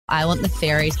I want the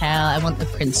fairy tale. I want the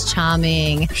Prince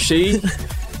Charming. She,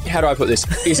 how do I put this,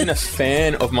 isn't a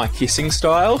fan of my kissing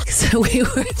style. So we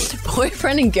were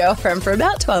boyfriend and girlfriend for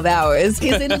about 12 hours.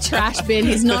 He's in a trash bin.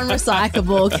 He's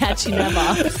non-recyclable. Catch you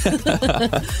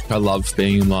never. I love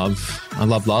being in love. I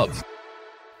love love.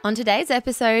 On today's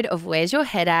episode of Where's Your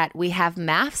Head At, we have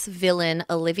MAFS villain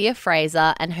Olivia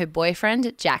Fraser and her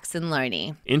boyfriend Jackson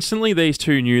Loney. Instantly, these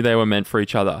two knew they were meant for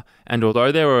each other, and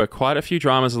although there were quite a few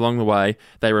dramas along the way,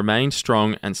 they remained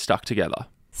strong and stuck together.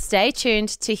 Stay tuned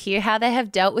to hear how they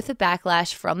have dealt with the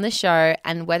backlash from the show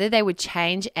and whether they would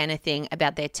change anything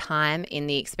about their time in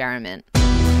the experiment.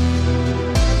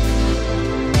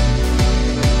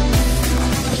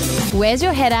 Where's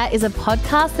Your Head At is a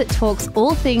podcast that talks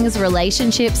all things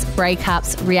relationships,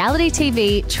 breakups, reality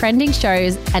TV, trending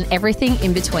shows, and everything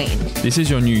in between. This is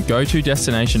your new go-to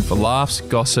destination for laughs,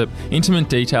 gossip, intimate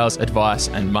details, advice,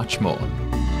 and much more.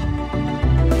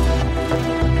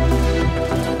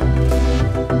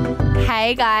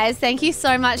 Hey guys, thank you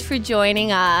so much for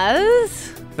joining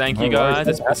us. Thank you, guys.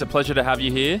 It's a pleasure to have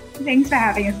you here. Thanks for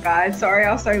having us, guys. Sorry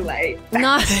I was so late.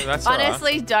 No, That's all right.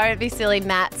 honestly, don't be silly.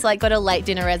 Matt's got a late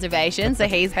dinner reservation, so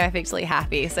he's perfectly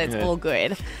happy, so it's all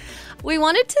good. We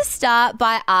wanted to start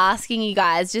by asking you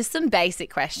guys just some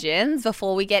basic questions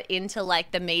before we get into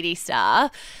the meaty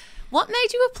stuff. What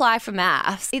made you apply for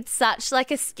MAFS? It's such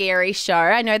a scary show.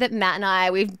 I know that Matt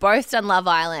and we've both done Love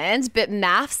Island, but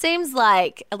MAFS seems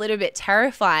a little bit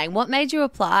terrifying. What made you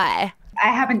apply? I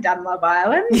haven't done Love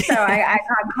Island, so I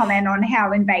can't comment on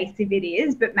how invasive it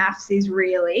is, but MAFS is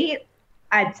really,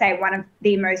 I'd say, one of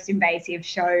the most invasive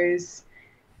shows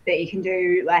that you can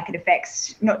do. It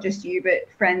affects not just you, but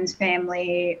friends,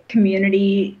 family,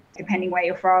 community, depending where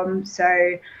you're from.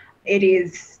 So it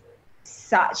is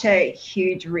such a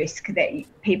huge risk that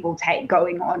people take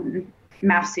going on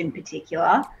MAFS in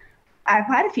particular. I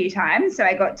applied a few times, so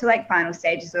I got to final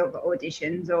stages of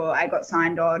auditions, or I got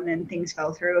signed on and things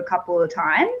fell through a couple of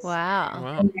times.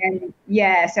 Wow. And then,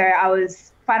 so I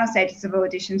was final stages of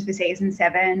auditions for season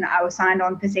 7. I was signed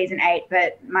on for season 8,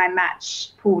 but my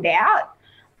match pulled out,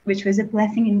 which was a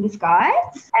blessing in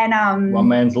disguise. And one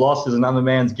man's loss is another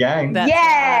man's gain. That's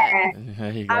yeah,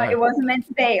 There you go. it wasn't meant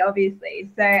to be, obviously.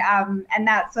 So, and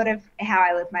that's sort of how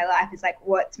I live my life, is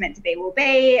what's meant to be will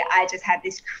be. I just had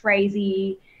this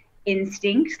crazy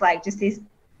instinct, just this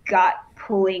gut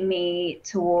pulling me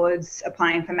towards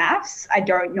applying for MAFS. I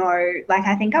don't know,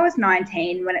 I think I was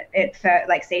 19 when it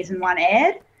first, season 1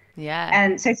 aired. Yeah.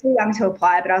 And so too young to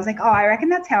apply, but I was I reckon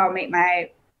that's how I'll meet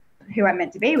who I'm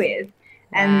meant to be with.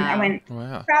 And I went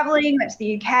traveling, went to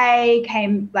the UK,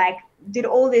 came did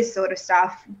all this sort of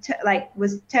stuff,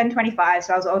 was turned 25,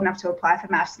 so I was old enough to apply for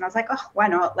MAFS, and I was why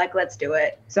not? Let's do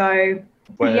it. So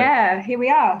yeah, here we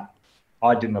are.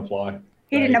 I didn't apply.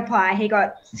 He didn't apply. He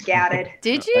got scouted.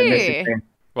 Did They messaged you? me.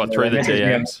 What, through the They messaged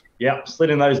me. DMs? Yep, slid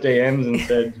in those DMs and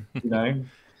said,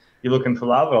 you're looking for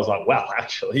love? I was well,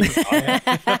 actually, I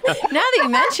am. Now that you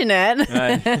mention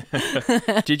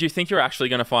it. Did you think you were actually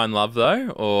going to find love,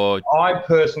 though? Or I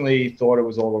personally thought it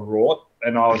was all a rort.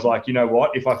 And I was you know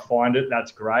what? If I find it,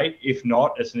 that's great. If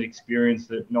not, it's an experience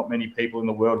that not many people in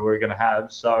the world were going to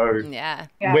have. So Yeah.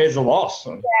 where's the loss?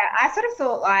 Yeah, I sort of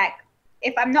thought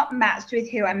if I'm not matched with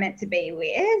who I'm meant to be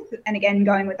with, and again,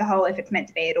 going with the whole if it's meant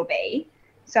to be, it'll be.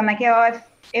 So I'm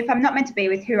if I'm not meant to be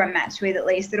with who I'm matched with, at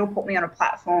least it'll put me on a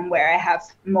platform where I have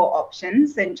more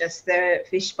options than just the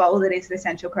fishbowl that is the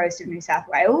Central Coast of New South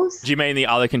Wales. do you mean the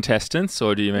other contestants,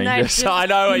 or do you mean No, just... just- I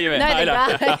know what you mean. No, I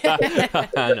the know.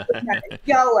 I know.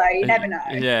 YOLO, you never know.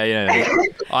 Yeah.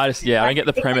 I don't get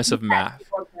the premise of math.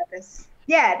 On purpose.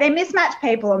 Yeah, they mismatch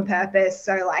people on purpose,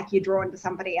 so you're drawn to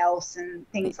somebody else and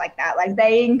things like that.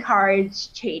 They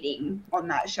encourage cheating on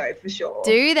that show for sure.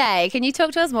 Do they? Can you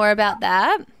talk to us more about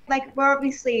that? We're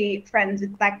obviously friends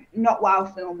with Ah. not while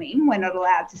filming. We're not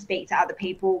allowed to speak to other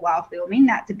people while filming.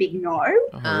 That's a big no.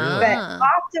 But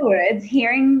afterwards,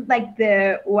 hearing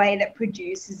the way that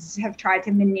producers have tried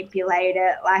to manipulate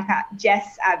it,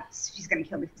 Jess, she's going to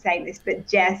kill me for saying this, but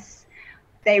Jess,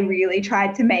 they really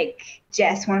tried to make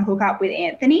Jess want to hook up with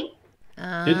Anthony.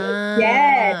 Did they?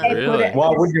 Yeah, they put it. Why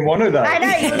would you want to, though? I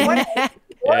know you would want to.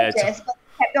 Yeah, Jess, but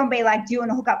they kept on being do you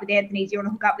want to hook up with Anthony? Do you want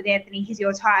to hook up with Anthony? He's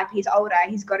your type. He's older.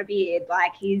 He's got a beard.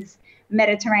 He's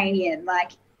Mediterranean.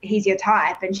 He's your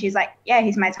type. And she's yeah,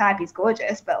 he's my type. He's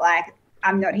gorgeous. But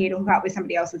I'm not here to hook up with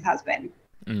somebody else's husband.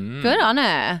 Good on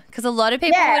her. Because a lot of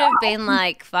people would have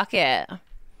been fuck it.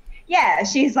 Yeah,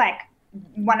 she's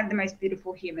one of the most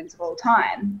beautiful humans of all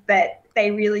time. But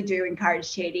they really do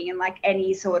encourage cheating and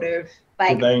any sort of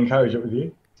Did they encourage it with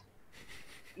you?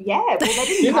 Yeah, well, they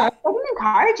didn't, Yeah. they didn't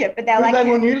encourage it, but they were Who like, they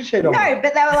want you to cheat on? no,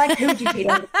 but they were like, who would you cheat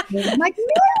on? I'm like,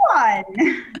 no one.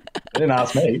 They didn't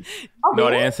ask me. Oh,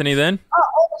 Not really? Anthony then? Oh,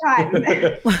 all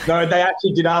the time. No, they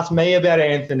actually did ask me about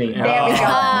Anthony. There we go.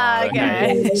 Ah,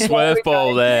 okay. Swerve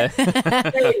ball there.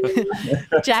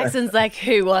 Jackson's like,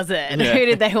 who was it? Yeah. Who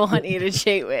did they want you to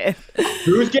cheat with?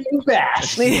 Who's getting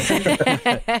bashed?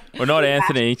 Well, not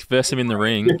Anthony. Verse him in the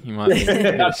ring. You might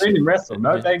I've seen him wrestle.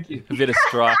 No, thank you. a bit of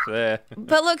strife there.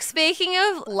 But look, speaking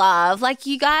of love, like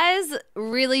you guys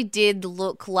really did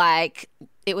look like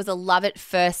it was a love at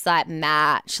first sight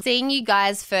match. Seeing you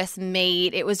guys first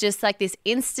meet, it was just like this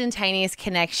instantaneous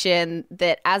connection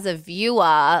that as a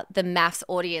viewer, the MAFS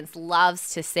audience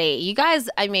loves to see. You guys,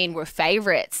 I mean, were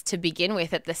favorites to begin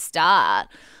with at the start.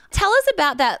 Tell us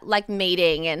about that like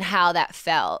meeting and how that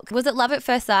felt. Was it love at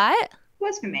first sight?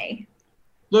 Was for me.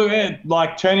 Look,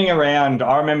 like turning around,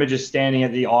 I remember just standing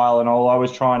at the aisle and all I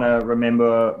was trying to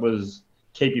remember was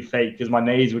keep your feet because my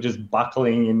knees were just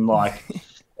buckling and like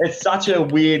it's such a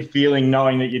weird feeling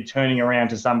knowing that you're turning around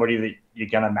to somebody that you're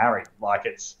going to marry. Like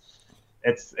it's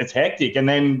hectic. And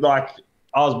then like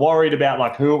I was worried about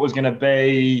like who it was going to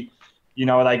be. You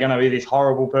know, are they going to be this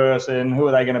horrible person? Who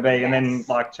are they going to be? Yes. And then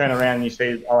like turn around and you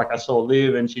see, like I saw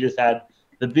Liv and she just had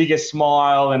the biggest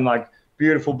smile and like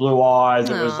beautiful blue eyes.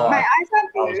 It was Aw. My like, eyes that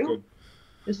aren't was blue. good.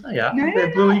 Yes, they are. No,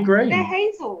 They're bluey green. They're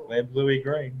hazel. They're bluey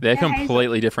green. They're Yeah,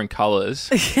 completely different colours.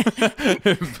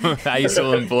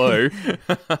 Hazel and blue.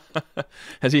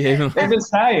 Has he even... They're the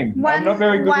same. I'm not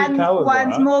very good with colours.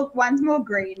 One's more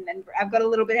green than I've got a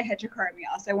little bit of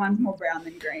heterochromia, so one's more brown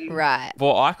than green. Right.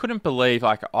 Well, I couldn't believe,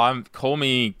 like, call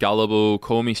me gullible,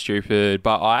 call me stupid,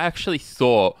 but I actually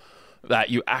thought that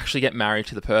you actually get married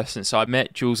to the person. So I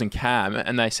met Jules and Cam,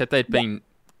 and they said they'd been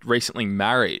recently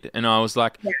married, and I was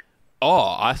like... Yeah.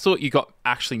 Oh, I thought you got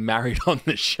actually married on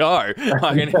the show.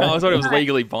 Like, and I thought it was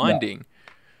legally binding.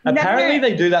 Apparently No.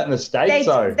 they do that in the States,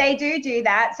 though. They do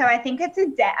that. So I think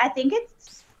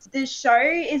it's the show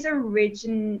is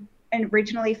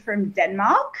originally from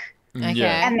Denmark, Okay.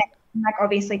 Yeah. and then like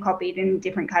obviously copied in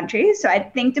different countries. So I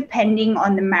think depending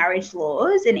on the marriage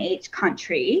laws in each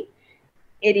country,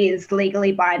 it is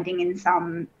legally binding in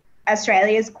some.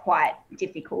 Australia is quite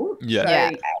difficult. Yeah. So Yeah.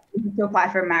 you have to apply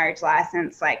for a marriage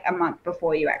license like a month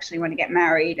before you actually want to get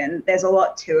married, and there's a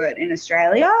lot to it in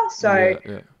Australia. So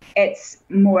Yeah. it's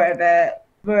more of a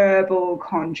verbal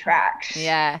contract.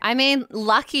 Yeah. I mean,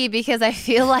 lucky because I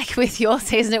feel like with your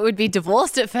season it would be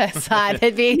divorced at first sight.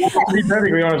 It'd be To be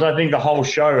perfectly honest, I think the whole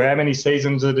show, how many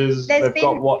seasons it is, There's they've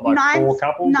got what, like nine, 4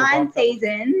 couples? or 9 5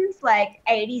 seasons, like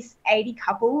 80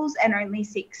 couples, and only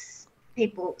 6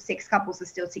 couples are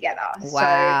still together.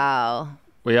 wow.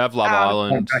 We have Love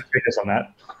Island. Don't check us on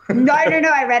that. So, no,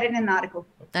 I read it in an article.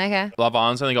 Okay. Love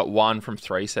Island's only got 1 from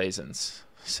 3 seasons.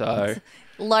 So,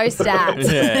 Low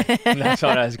stats. yeah, that's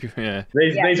what I was... Yeah.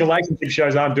 These Yeah. relationship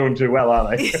shows aren't doing too well,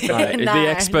 are they? Right. No, The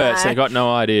experts, no. they got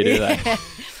no idea, do they?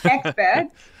 Expert,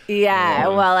 Yeah.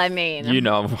 Well, I mean, You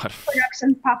know what?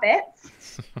 production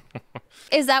puppets.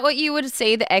 is that what you would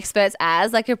see the experts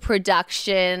as? Like a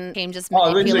production team just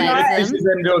Oh, literally, manipulates this is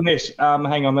them? them doing this.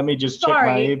 Hang on, let me just check my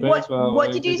Sorry, earbuds.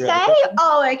 what did you say?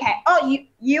 Oh, okay. Oh,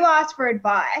 you asked for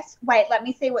advice. Wait, let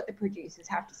me see what the producers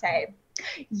have to say.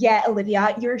 Yeah,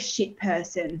 Olivia, you're a shit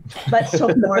person. Let's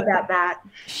talk more about that.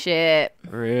 Shit.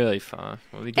 Really fun.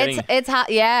 Well, they're getting... It's hard.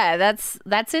 Yeah,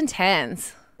 that's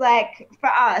intense. Like for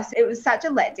us, it was such a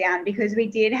letdown because we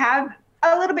did have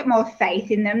a little bit more faith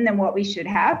in them than what we should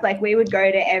have. Like we would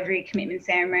go to every commitment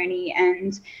ceremony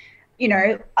and, you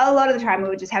know, a lot of the time we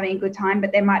were just having a good time,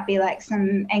 but there might be like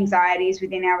some anxieties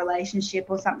within our relationship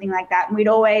or something like that. And we'd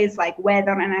always like wear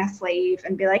that on our sleeve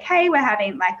and be like, hey,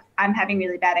 I'm having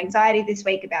really bad anxiety this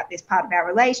week about this part of our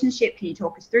relationship. Can you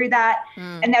talk us through that?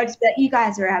 And they would just be like, you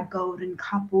guys are our golden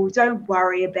couple. Don't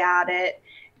worry about it.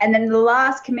 And then the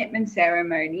last commitment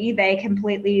ceremony, I think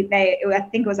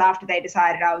it was after they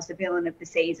decided I was the villain of the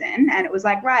season. And it was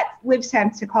like, right, Liv's turn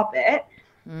to cop it.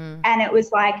 And it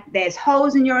was like, there's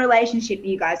holes in your relationship.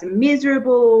 You guys are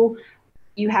miserable.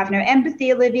 You have no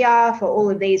empathy, Olivia, for all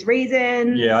of these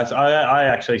reasons. Yeah, I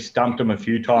actually stumped them a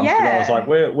few times. 'Cause I was Yeah. like,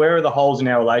 where are the holes in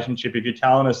our relationship? If you're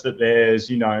telling us that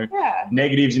there's, Yeah.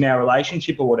 negatives in our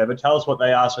relationship or whatever, tell us what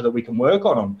they are so that we can work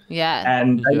on them. Yeah.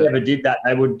 And they Yeah. never did that.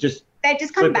 They would just They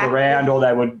just come flip back it around or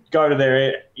they would go to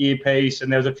their earpiece.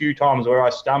 And there was a few times where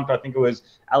I stumped, I think it was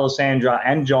Alessandra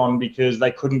and John, because they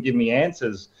couldn't give me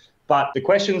answers. but the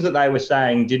questions that they were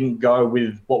saying didn't go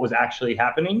with what was actually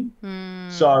happening.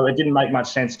 So it didn't make much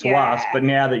sense to us. But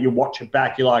now that you watch it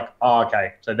back, you're like, oh,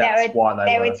 okay, so that's why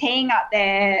they were teeing up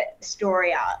their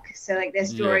story arc. So like their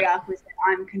story arc was that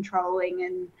I'm controlling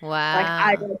and like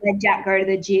I let Jack go to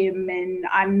the gym and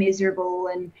I'm miserable,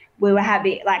 and we were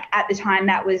having, like, at the time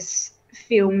that was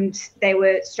filmed, they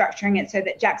were structuring it so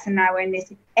that Jackson and I were in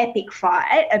this epic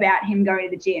fight about him going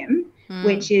to the gym,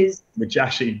 which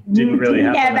actually didn't really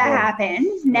happen.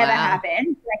 Never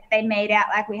happened. Like, they made out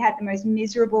like we had the most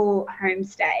miserable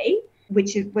homestay,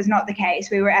 which was not the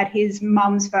case. We were at his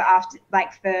mum's for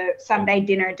Sunday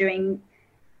dinner doing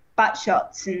butt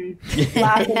shots and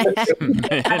laughing.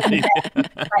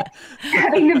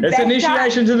 It's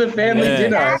initiation to the family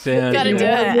dinner. Gotta do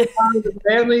it. The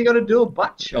family, you got to do a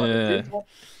butt shot. Yeah.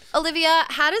 Olivia,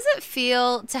 how does it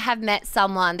feel to have met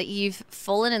someone that you've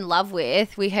fallen in love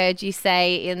with? We heard you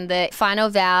say in the final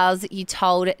vows you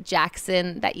told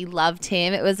Jackson that you loved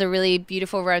him. It was a really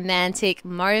beautiful romantic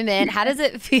moment. How does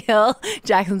it feel?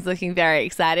 Jackson's looking very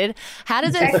excited. How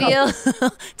does it feel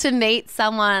to meet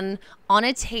someone on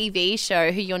a TV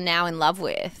show who you're now in love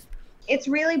with? It's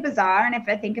really bizarre, and if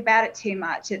I think about it too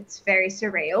much, it's very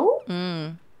surreal.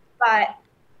 But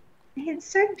it's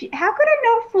so how could I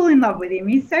not fall in love with him?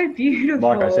 He's so beautiful.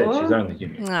 Like I said, she's only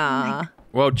human. Aww.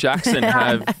 Well, Jackson,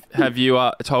 have you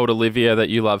told Olivia that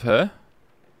you love her?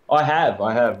 I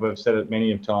have. We've said it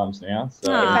many of times now.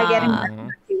 So. If I get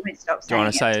him, he won't stop saying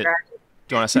it.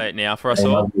 Do you want to say it now for us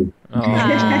all?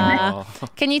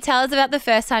 Can you tell us about the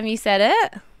first time you said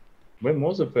it? When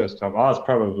was the first time? I was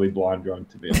probably blind drunk,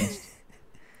 to be honest.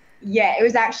 Yeah, it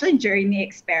was actually during the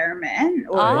experiment.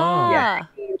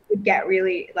 He would get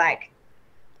really, like,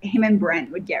 him and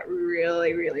Brent would get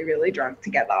really, really, really drunk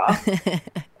together.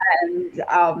 And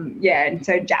and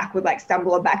so Jack would like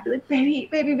stumble back, be like,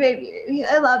 baby,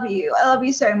 I love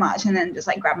you so much, and then just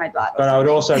like grab my butt. But I would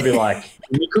also be like,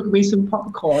 can you cook me some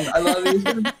popcorn? I love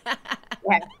you.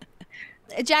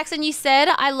 Yeah. Jackson, you said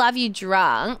I love you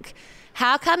drunk.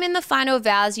 How come in the final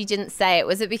vows you didn't say it?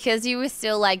 Was it because you were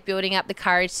still like building up the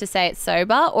courage to say it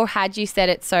sober, or had you said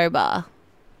it sober?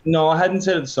 No, I hadn't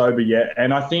said it sober yet.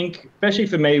 And I think, especially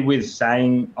for me with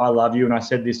saying I love you, and I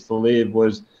said this for Liv,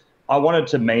 was I wanted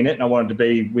to mean it and I wanted to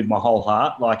be with my whole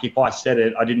heart. Like, if I said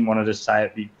it, I didn't want to just say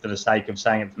it for the sake of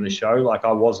saying it for the show. Like,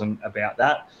 I wasn't about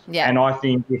that. Yeah. And I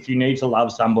think if you need to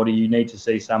love somebody, you need to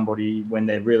see somebody when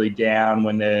they're really down,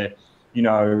 when they're, you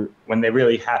know, when they're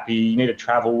really happy. You need to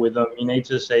travel with them. You need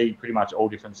to see pretty much all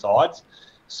different sides.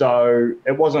 So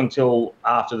it wasn't until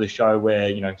after the show where,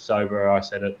 you know, sober, I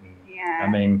said it. And, I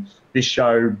mean, this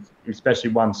show,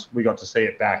 especially once we got to see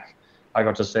it back, I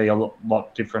got to see a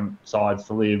lot different sides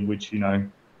to Liv, which, you know,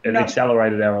 it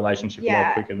accelerated our relationship a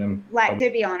lot quicker than... Like, to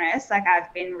be honest, like,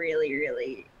 I've been really,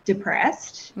 really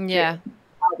depressed. Yeah.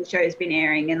 While the show's been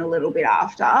airing and a little bit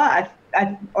after. I've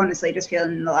honestly just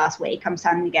feeling in the last week I'm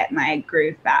starting to get my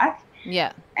groove back.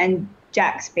 Yeah. And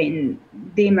Jack's been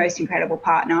the most incredible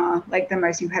partner, like the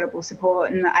most incredible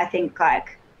support. And I think,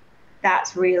 like,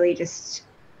 that's really just...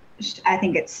 I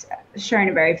think it's shown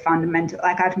a very fundamental,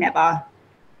 like, I've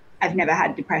never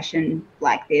had depression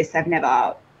like this. I've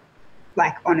never,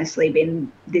 like, honestly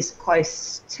been this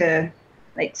close to,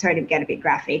 like, sorry to get a bit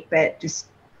graphic, but just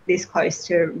this close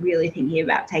to really thinking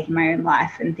about taking my own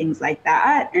life and things like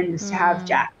that. And just to have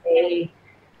Jack be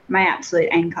my absolute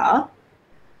anchor,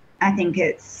 I think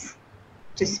it's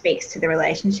just speaks to the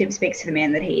relationship, speaks to the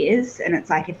man that he is. And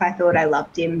it's like, if I thought I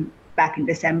loved him back in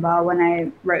December when I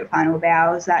wrote Final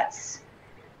Vows, that's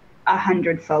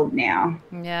 100-fold now.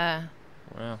 Yeah.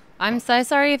 Wow. I'm so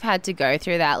sorry you've had to go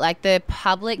through that. Like, the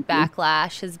public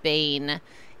backlash has been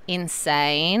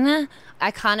insane.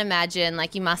 I can't imagine,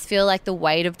 like, you must feel like the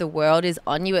weight of the world is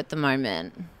on you at the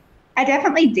moment. I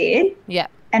definitely did. Yeah.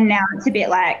 And now it's a bit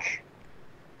like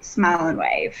smile and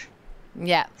wave.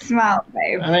 Yeah. Smile and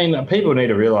wave. I mean, people need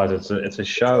to realise it's a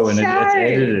show and it's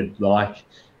edited. Like,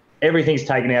 everything's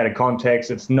taken out of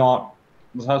context. It's not.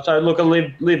 So look,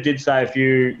 Liv did say a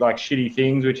few like shitty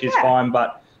things, which is fine.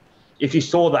 But if you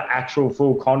saw the actual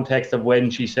full context of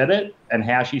when she said it and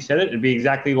how she said it, it'd be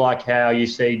exactly like how you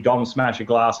see Dom smash a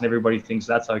glass and everybody thinks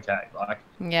that's okay. Like,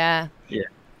 yeah,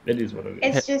 it is what it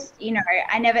is. It's just, you know,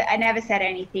 I never said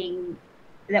anything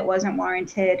that wasn't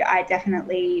warranted. I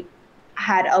definitely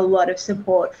had a lot of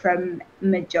support from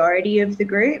majority of the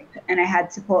group, and I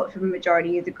had support from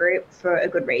majority of the group for a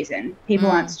good reason. People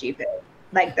aren't stupid.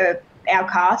 Like, our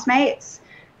castmates,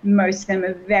 most of them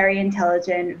are very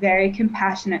intelligent, very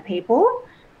compassionate people,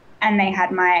 and they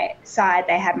had my side,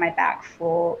 they had my back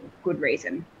for good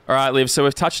reason. All right, Liv, so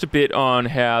we've touched a bit on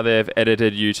how they've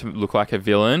edited you to look like a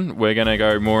villain. We're going to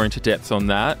go more into depth on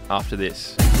that after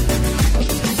this.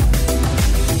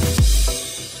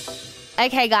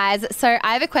 Okay, guys, so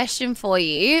I have a question for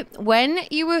you. When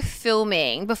you were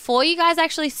filming, before you guys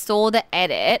actually saw the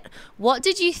edit, what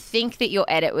did you think that your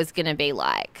edit was going to be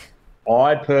like?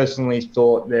 I personally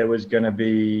thought there was going to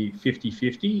be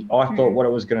 50-50. I thought what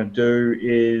it was going to do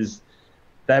is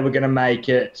they were going to make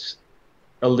it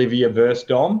Olivia versus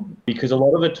Dom, because a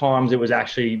lot of the times it was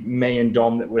actually me and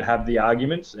Dom that would have the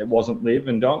arguments. It wasn't Liv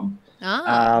and Dom.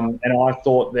 And I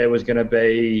thought there was going to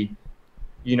be,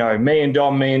 you know, me and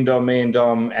Dom,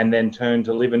 and then turn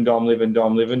to Liv and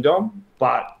Dom.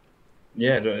 But,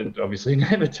 yeah, it obviously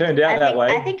never turned out that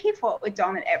way. I think he fought with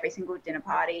Dom at every single dinner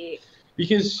party.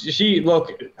 Because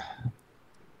look,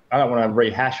 I don't want to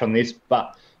rehash on this,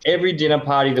 but every dinner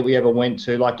party that we ever went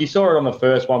to, like you saw it on the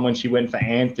first one when she went for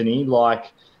Anthony,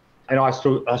 and I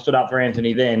stood up for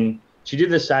Anthony then. She did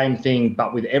the same thing,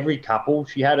 but with every couple,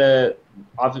 she had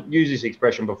I've used this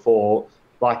expression before,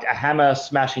 like a hammer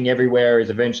smashing everywhere is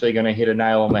eventually going to hit a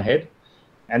nail on the head.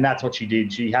 And that's what she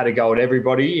did. She had to go at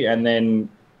everybody, and then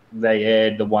they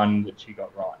aired the one that she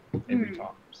got right every time.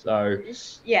 So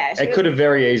yeah, it could have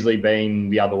very easily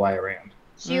been the other way around.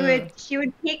 She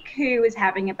would pick who was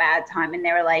having a bad time in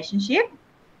their relationship,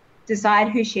 decide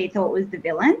who she thought was the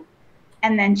villain,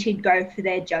 and then she'd go for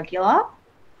their jugular.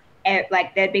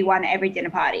 Like there'd be one every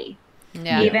dinner party.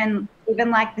 Yeah. Even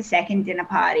like the second dinner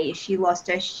party, she lost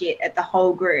her shit at the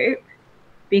whole group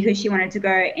because she wanted to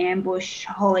go ambush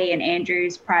Holly and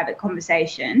Andrew's private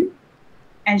conversation.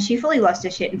 And she fully lost her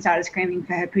shit and started screaming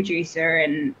for her producer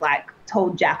and like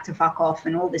told Jack to fuck off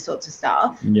and all this sorts of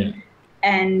stuff. Yeah.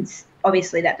 And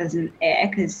obviously that doesn't air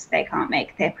because they can't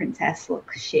make their princess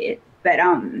look shit. But,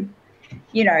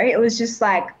 you know, it was just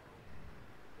like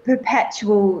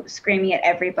perpetual screaming at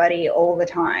everybody all the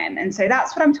time. And so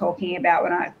that's what I'm talking about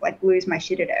when I like lose my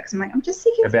shit at her, because I'm like, I'm just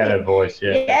sick of about her voice.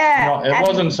 Yeah. Yeah. It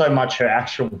wasn't so much her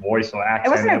actual voice or accent.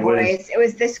 It wasn't her voice. It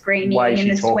was the screaming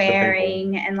and the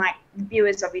swearing, and like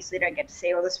viewers obviously don't get to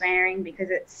see all the swearing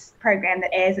because it's a program that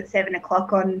airs at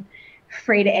 7:00 on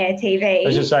free to air TV.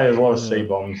 Let's just say there's a lot of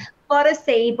C-bombs. A lot of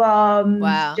C-bombs.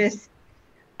 Wow. Just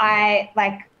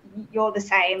you're the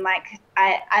same. Like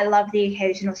I love the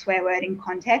occasional swear word in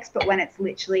context, but when it's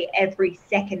literally every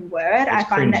second word, I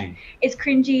find that it's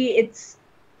cringy, it's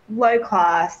low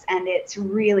class, and it's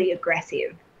really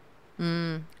aggressive.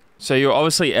 So you're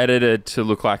obviously edited to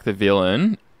look like the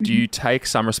villain. Do you take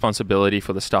some responsibility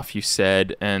for the stuff you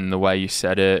said and the way you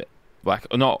said it? Like,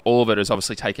 not all of it is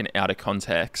obviously taken out of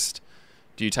context.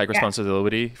 Do you take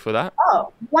responsibility for that?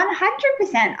 Oh,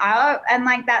 100%. And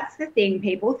like, that's the thing.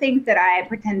 People think that I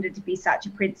pretended to be such a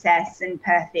princess and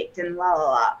perfect and la la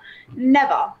la.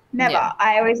 Never. Yeah.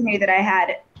 I always knew that I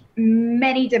had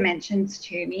many dimensions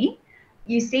to me.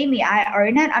 You see me, I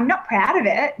own it. I'm not proud of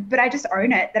it, but I just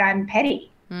own it that I'm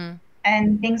petty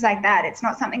and things like that. It's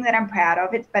not something that I'm proud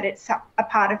of, but it's a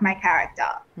part of my character.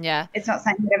 Yeah. It's not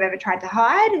something that I've ever tried to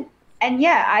hide. And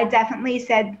yeah, I definitely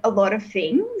said a lot of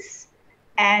things.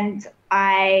 And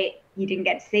you didn't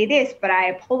get to see this, but I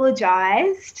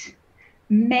apologized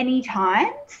many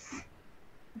times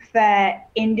for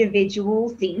individual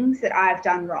things that I've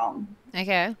done wrong.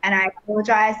 Okay. And I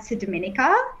apologized to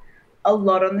Dominica a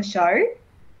lot on the show.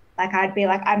 Like, I'd be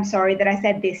like, I'm sorry that I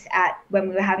said this when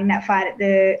we were having that fight at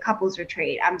the couples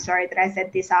retreat. I'm sorry that I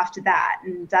said this after that,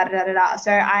 and da-da-da-da-da.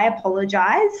 So I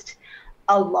apologized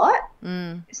a lot.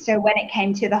 So when it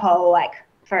came to the whole, like,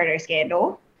 photo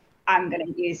scandal, I'm going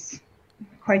to use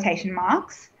quotation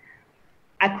marks,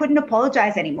 I couldn't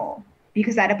apologize anymore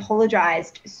because I'd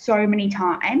apologized so many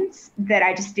times that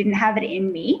I just didn't have it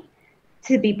in me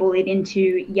to be bullied into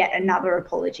yet another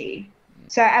apology.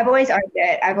 So I've always owned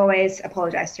it. I've always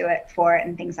apologized for it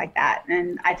and things like that.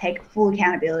 And I take full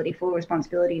accountability, full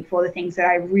responsibility for the things that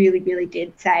I really, really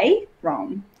did say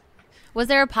wrong. Was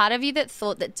there a part of you that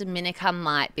thought that Dominica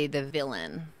might be the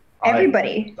villain?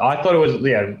 Everybody. I thought it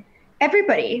was,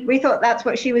 Everybody. We thought that's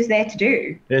what she was there to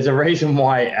do. There's a reason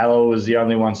why Ella was the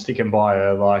only one sticking by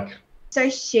her. Like, so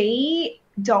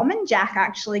Dom and Jack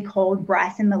actually called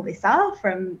Bryce and Melissa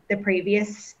from the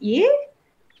previous year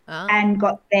and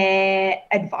got their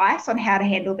advice on how to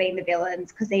handle being the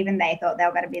villains, because even they thought they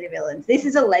were going to be the villains. This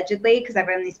is allegedly, because I've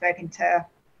only spoken to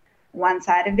one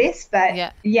side of this,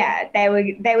 but yeah,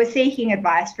 they were seeking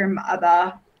advice from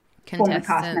other former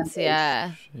cast members.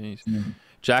 Yeah. Jeez.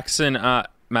 Jackson,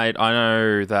 Mate, I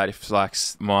know that if like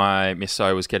my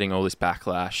misso was getting all this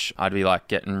backlash, I'd be like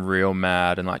getting real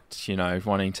mad and like, you know,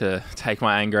 wanting to take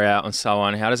my anger out on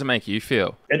someone. How does it make you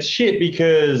feel? It's shit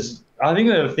because I think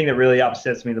the thing that really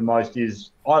upsets me the most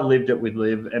is I lived it with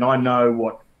Liv and I know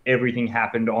what everything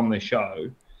happened on the show.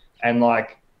 And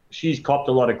like, she's copped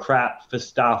a lot of crap for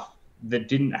stuff that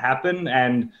didn't happen.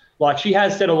 And like, she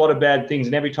has said a lot of bad things.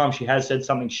 And every time she has said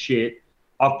something shit,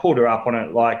 I've pulled her up on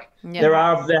it. Like there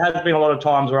has been a lot of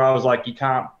times where I was like, you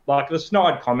can't, like the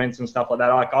snide comments and stuff like that.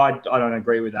 Like I don't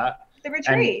agree with that. The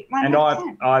retreat. And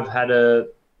I've had a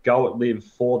go at Liv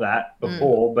for that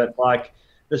before, but like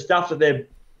the stuff that they're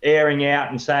airing out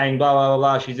and saying blah blah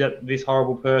blah, she's this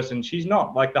horrible person. She's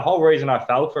not. Like the whole reason I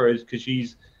fell for her is because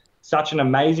she's such an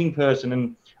amazing person,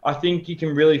 and I think you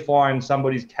can really find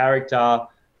somebody's character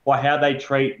by how they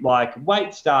treat like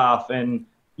wait staff and,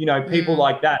 you know, people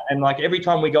like that. And like every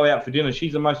time we go out for dinner,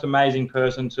 she's the most amazing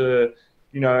person to,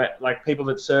 you know, like people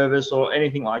that service or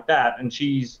anything like that. And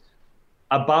she's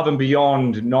above and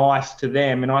beyond nice to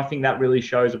them. And I think that really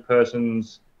shows a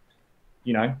person's,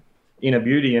 you know, inner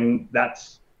beauty. And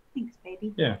that's, thanks,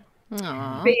 baby. Yeah.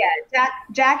 Aww. But yeah,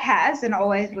 Jack has and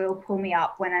always will pull me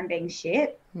up when I'm being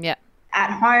shit. Yeah.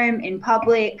 At home, in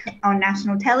public, on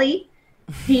national telly.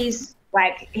 He's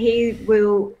like, he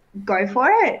will go for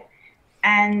it.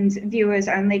 And viewers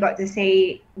only got to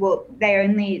see, well, they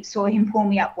only saw him pull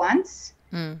me up once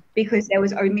because there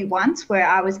was only once where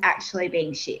I was actually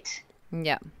being shit.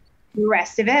 Yeah. The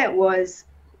rest of it was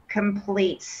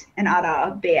complete and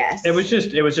utter BS. It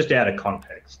was just out of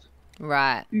context.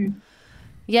 Right.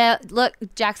 Yeah, look,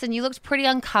 Jackson, you looked pretty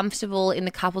uncomfortable in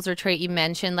the couples retreat. You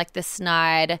mentioned like the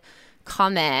snide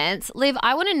comments. Liv,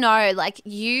 I want to know, like,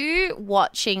 you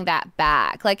watching that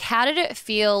back, like, how did it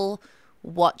feel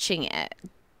watching it?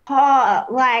 Oh,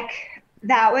 like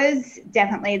that was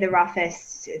definitely the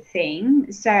roughest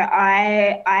thing. So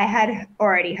I had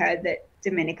already heard that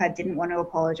Dominica didn't want to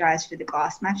apologize for the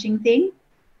glass matching thing,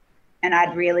 and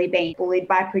I'd really been bullied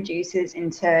by producers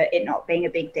into it not being a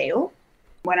big deal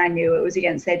when I knew it was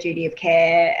against their duty of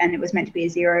care and it was meant to be a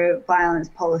zero violence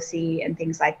policy and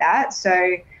things like that.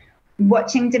 So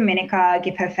watching Dominica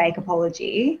give her fake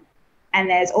apology, and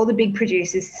there's all the big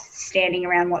producers standing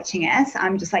around watching us,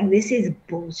 I'm just like, this is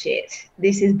bullshit.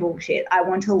 This is bullshit. I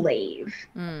want to leave.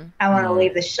 I want to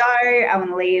leave the show. I want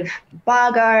to leave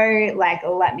Bargo. Like,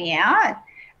 let me out.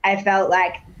 I felt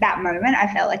like that moment, I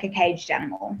felt like a caged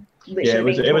animal. Yeah,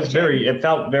 it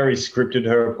felt very scripted,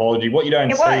 her apology. What you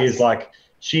don't see is like,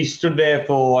 she stood there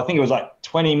for, I think it was like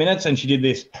 20 minutes and she did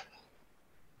this.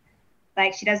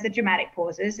 Like she does the dramatic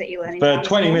pauses that you learn in for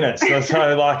 20 minutes.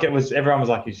 So like everyone was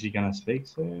like, is she going to speak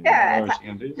soon? Yeah. Or is she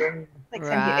going to do something? Like,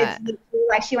 right. It's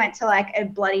like she went to like a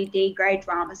bloody D grade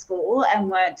drama school and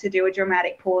learned to do a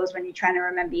dramatic pause when you're trying to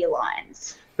remember your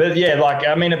lines. But yeah, like,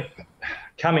 I mean,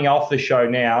 coming off the show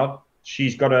now,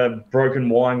 she's got a broken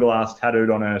wine glass tattooed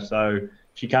on her, so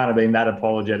she can't have been that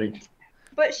apologetic.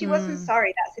 But she wasn't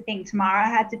sorry. That's the thing. Tamara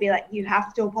had to be like, you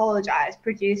have to apologize.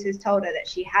 Producers told her that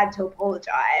she had to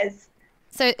apologize.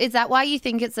 So is that why you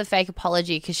think it's a fake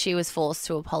apology, because she was forced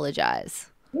to apologize?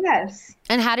 Yes.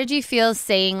 And how did you feel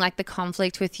seeing like the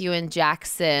conflict with you and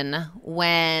Jackson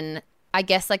when, I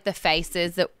guess, like the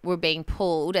faces that were being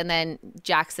pulled and then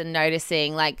Jackson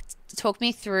noticing? Like, talk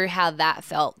me through how that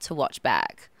felt to watch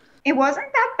back. It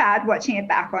wasn't that bad watching it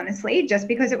back, honestly, just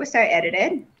because it was so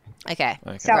edited. Okay.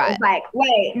 So it was like,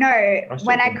 wait, no,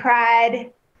 when I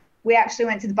cried, we actually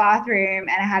went to the bathroom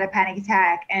and I had a panic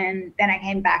attack, and then I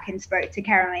came back and spoke to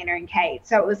Carolina and Kate.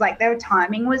 So it was like their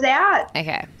timing was out.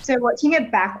 Okay. So watching it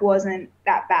back wasn't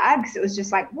that bad because it was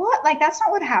just like, what? Like, that's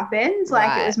not what happened.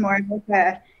 Like, It was more of like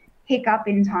a hiccup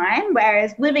in time,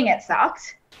 whereas living it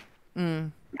sucked.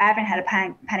 I haven't had a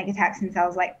panic attack since I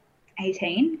was like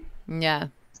 18. Yeah.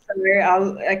 So I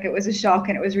was, like, it was a shock,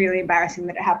 and it was really embarrassing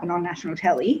that it happened on national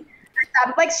telly. I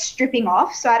started like stripping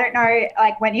off. So I don't know,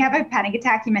 like when you have a panic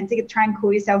attack, you're meant to try and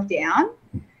cool yourself down.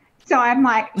 So I'm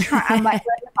like, I'm like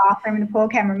in the bathroom and the poor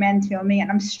cameraman film me, and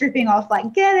I'm stripping off,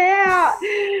 like, get out.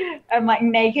 I'm like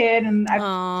naked, and I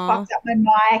fucked up my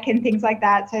mic and things like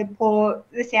that. So poor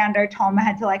the soundo Tom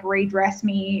had to like redress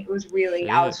me. It was really,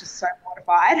 I was just so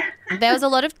mortified. There was a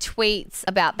lot of tweets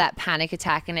about that panic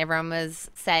attack, and everyone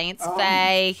was saying it's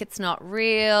fake, it's not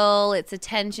real, it's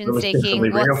attention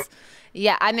seeking.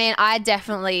 Yeah, I mean, I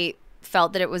definitely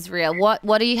felt that it was real.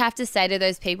 What do you have to say to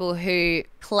those people who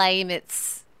claim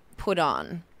it's put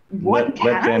on? What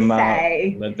can I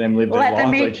say? Let them live their life,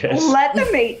 I guess. Let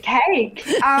them eat cake.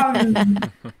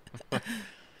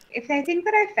 If they think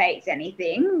that I faked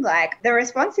anything, like, the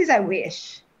response is I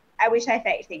wish. I wish I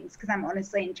faked things because I'm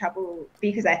honestly in trouble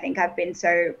because I think I've been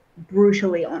so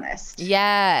brutally honest.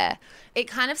 Yeah. It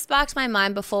kind of sparked my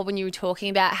mind before when you were talking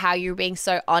about how you were being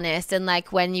so honest, and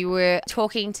like when you were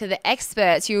talking to the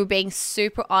experts, you were being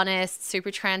super honest, super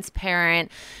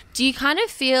transparent. Do you kind of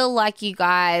feel like you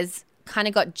guys kind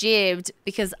of got jibbed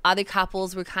because other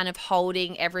couples were kind of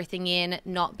holding everything in,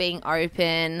 not being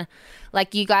open?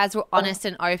 Like you guys were honest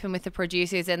and open with the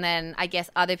producers, and then I guess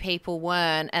other people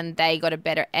weren't and they got a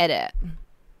better edit.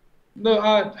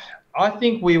 No, I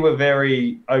think we were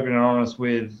very open and honest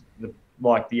with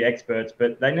the experts,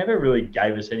 but they never really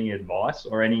gave us any advice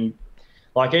or any,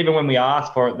 like even when we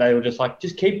asked for it, they were just like,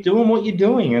 just keep doing what you're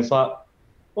doing. It's like,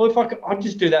 well, if I'd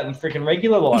just do that in freaking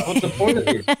regular life. What's the point of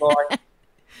this?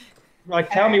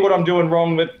 Like, tell me what I'm doing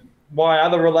wrong with why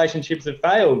other relationships have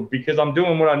failed, because I'm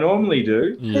doing what I normally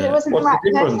do. Because it wasn't the right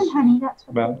person, honey. That's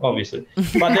what well, obviously.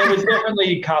 But there was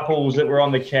definitely couples that were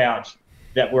on the couch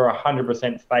that were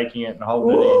 100% faking it and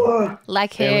holding it in.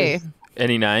 Like who?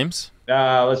 Any names?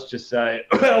 Let's just say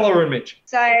Ella and Mitch.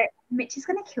 So Mitch is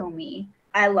going to kill me.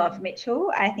 I love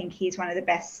Mitchell. I think he's one of the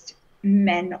best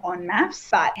men on MAFS,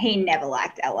 but he never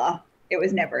liked Ella. It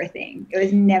was never a thing. It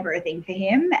was never a thing for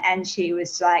him. And she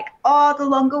was like, oh, the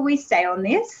longer we stay on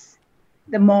this,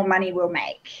 the more money we'll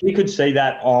make. You could see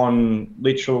that on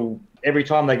literal, every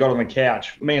time they got on the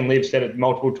couch. Me and Liv said it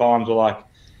multiple times, we're like,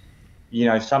 you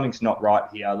know, something's not right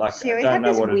here. Like, She I always don't had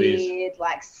know this what it is. weird,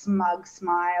 like, smug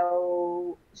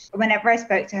smile. Whenever I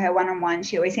spoke to her one-on-one,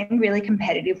 she always seemed really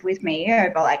competitive with me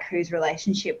over, like, whose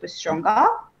relationship was stronger.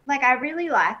 Like, I really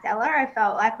liked Ella. I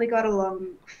felt like we got along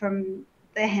from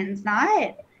the hens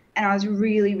night, and I was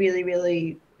really, really,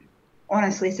 really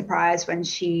honestly surprised when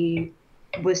she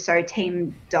was so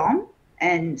team Dom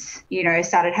and, you know,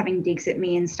 started having digs at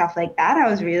me and stuff like that. I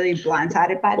was really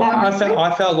blindsided by that. Well,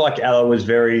 I felt like Ella was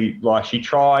very, like, she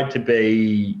tried to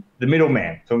be the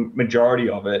middleman for majority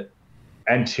of it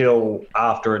until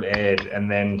after it aired, and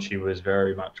then she was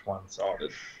very much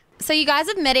one-sided. So you guys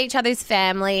have met each other's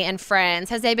family and friends.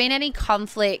 Has there been any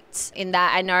conflict in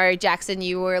that? I know, Jackson,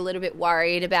 you were a little bit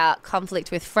worried about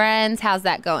conflict with friends. How's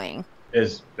that going?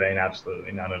 There's been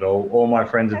absolutely none at all. All my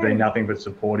friends have been nothing but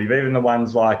supportive, even the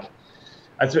ones like,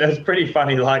 it's pretty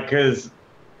funny, like, because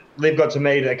Liv got to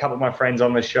meet a couple of my friends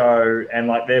on the show, and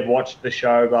like they've watched the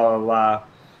show, blah, blah, blah.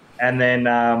 And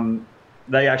then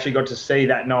they actually got to see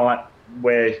that night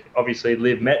where obviously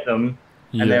Liv met them,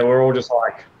 and they were all just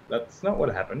like, that's not what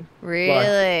happened.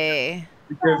 Really?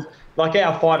 Because like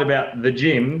our fight about the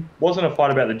gym wasn't a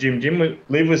fight about the gym.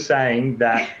 Liv was saying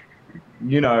that,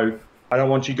 you know, I don't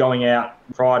want you going out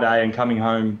Friday and coming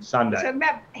home Sunday. Talking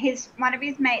about one of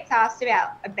his mates asked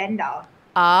about a bender.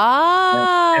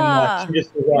 Ah. And like, she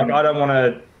just was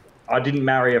like, I didn't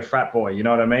marry a frat boy, you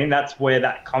know what I mean? That's where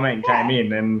that comment came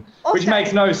in, and Also, which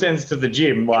makes no sense to the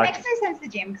gym. Like, it makes no sense to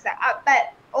the gym,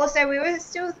 but also we were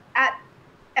still at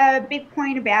a big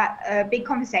point about a big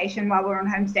conversation while we were on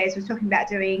homestays was talking about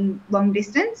doing long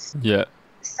distance. Yeah.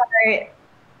 So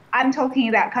I'm talking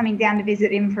about coming down to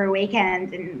visit him for a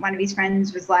weekend, and one of his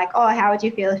friends was like, oh, how would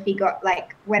you feel if he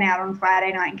went out on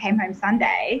Friday night and came home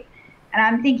Sunday? And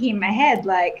I'm thinking in my head,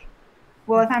 like,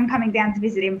 well, if I'm coming down to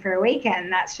visit him for a weekend,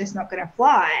 that's just not going to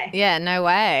fly. Yeah, no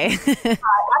way. I'm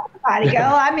a party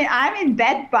girl. I'm in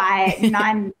bed by 9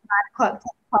 o'clock, 10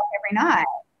 o'clock every night.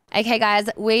 Okay, guys,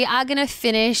 we are going to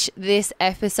finish this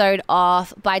episode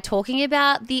off by talking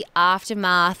about the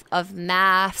aftermath of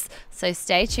MAFS. So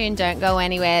stay tuned. Don't go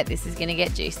anywhere. This is going to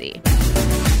get juicy.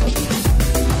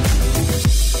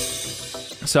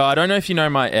 So I don't know if you know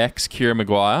my ex, Kira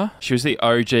Maguire. She was the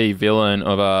OG villain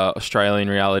of Australian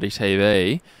reality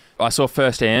TV. I saw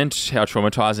firsthand how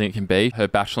traumatising it can be. Her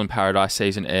Bachelor in Paradise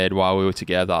season aired while we were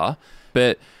together.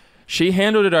 But she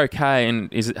handled it okay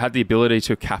and had the ability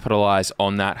to capitalise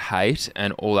on that hate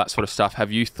and all that sort of stuff.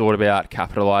 Have you thought about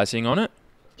capitalising on it?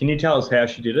 can you tell us how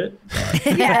she did it?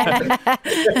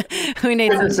 We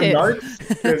need some Send us some tips. notes,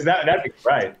 'cause that'd be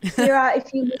great. Kira,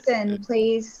 if you listen,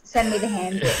 please send me the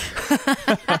handbook.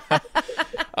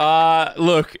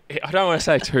 Look, I don't want to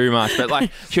say too much, but like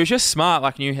she was just smart,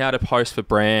 like knew how to post for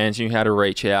brands, knew how to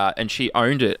reach out, and she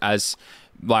owned it as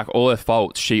like all her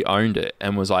faults. She owned it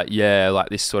and was like, yeah, like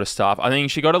this sort of stuff. I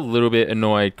think she got a little bit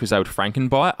annoyed because they would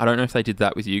Frankenbite. I don't know if they did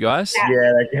that with you guys.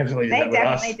 Yeah, they definitely did They that with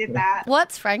us. definitely did that.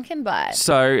 What's Frankenbite?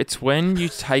 So it's when you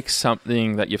take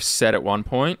something that you've said at one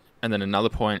point and then another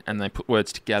point and they put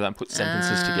words together and put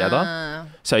sentences together.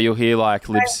 So you'll hear like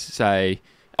Liv say,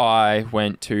 I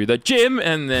went to the gym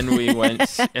and then we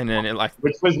went and then it like...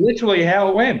 Which was literally how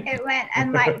it went. It went,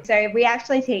 and like, so we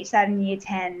actually teach that in year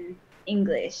 10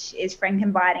 English, is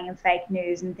Frankenbiting and fake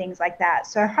news and things like that.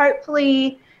 So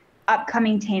hopefully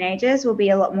upcoming teenagers will be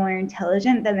a lot more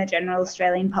intelligent than the general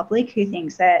Australian public who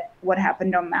thinks that what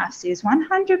happened on maths is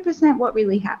 100% what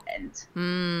really happened.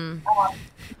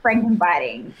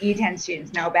 Frankenbiting, Year 10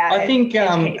 students know about it. I think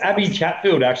Abby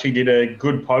Chatfield actually did a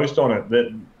good post on it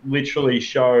that literally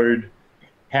showed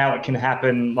how it can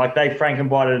happen. Like they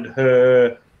Frankenbited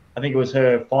her, I think it was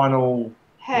her final,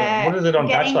 what is it on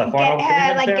Bachelor?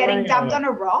 Getting dumped on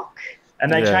a rock.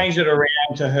 And they changed it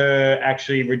around to her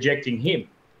actually rejecting him.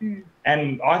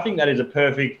 And I think that is a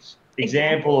perfect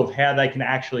example of how they can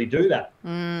actually do that,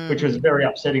 which was very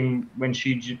upsetting when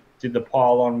she did the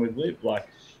pile on with Liv. Like,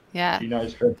 she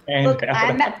knows firsthand. Look,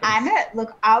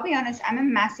 I'll be honest, I'm a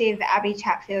massive Abby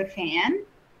Chatfield fan,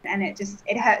 and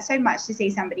it hurts so much to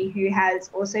see somebody who has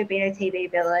also been a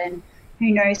TV villain, who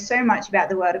knows so much about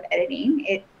the world of editing.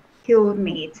 It killed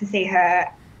me to see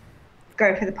her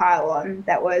go for the pile on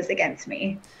that was against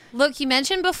me. Look, you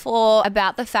mentioned before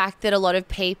about the fact that a lot of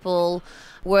people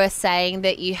were saying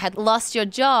that you had lost your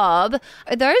job.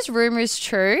 Are those rumours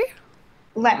true?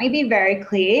 Let me be very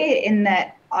clear in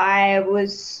that I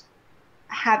was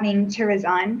having to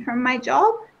resign from my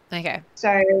job. Okay.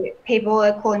 So people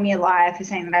are calling me a liar for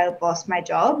saying that I lost my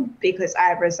job because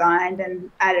I resigned, and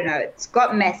I don't know, it's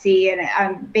got messy and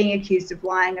I'm being accused of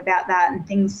lying about that and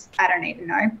things I don't even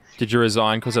know. Did you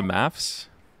resign because of maths?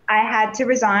 I had to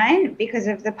resign because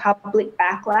of the public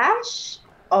backlash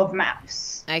of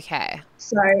maths. Okay.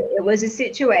 So it was a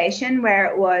situation where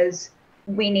it was,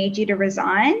 we need you to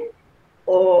resign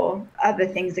or other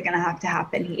things are going to have to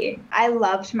happen here. I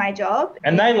loved my job.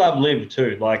 And they love Liv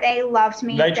too. Like they loved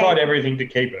me. They tried everything to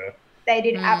keep her. They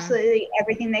did absolutely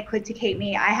everything they could to keep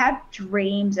me. I have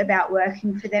dreams about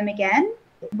working for them again.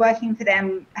 Working for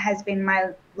them has been my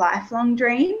lifelong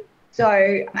dream. So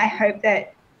I hope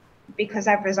that because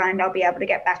I've resigned, I'll be able to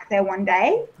get back there one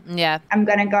day. Yeah. I'm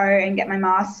going to go and get my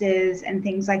master's and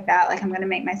things like that. Like I'm going to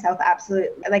make myself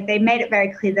they made it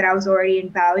very clear that I was already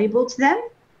invaluable to them,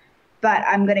 but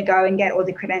I'm going to go and get all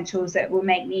the credentials that will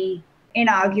make me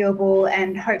inarguable,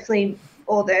 and hopefully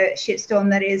all the shitstorm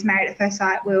that is Married at First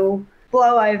Sight will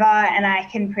blow over and I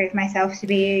can prove myself to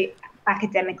be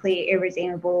academically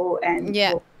irredeemable and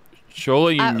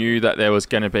Surely you knew that there was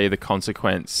going to be the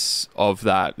consequence of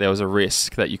that. There was a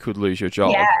risk that you could lose your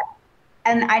job. Yeah.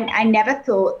 And I never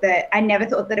thought that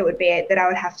it would be that I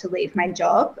would have to leave my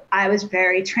job. I was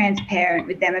very transparent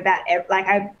with them about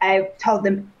I told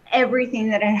them everything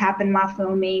that had happened while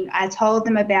filming. I told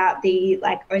them about the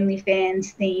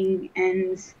OnlyFans thing,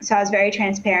 and so I was very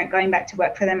transparent going back to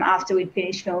work for them after we'd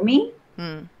finished filming.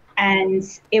 And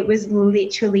it was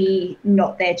literally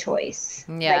not their choice.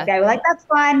 Yeah. Like they were like, that's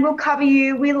fine, we'll cover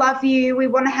you, we love you, we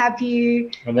want to have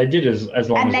you. And they did as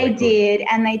long as they could.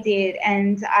 And they did.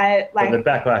 And but the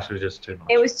backlash was just too much.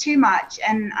 It was too much.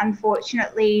 And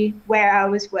unfortunately, where I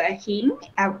was working,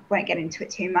 I won't get into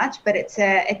it too much, but it's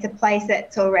a place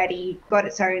that's already got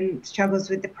its own struggles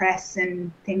with the press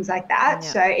and things like that. Yeah.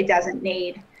 So it doesn't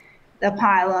need the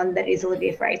pile-on that is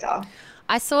Olivia Fraser.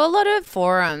 I saw a lot of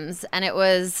forums, and it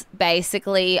was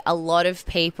basically a lot of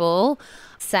people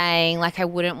saying, like, I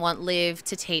wouldn't want Liv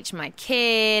to teach my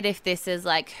kid if this is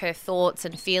like her thoughts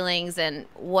and feelings and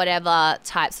whatever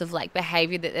types of like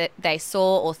behavior that they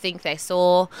saw or think they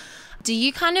saw. Do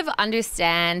you kind of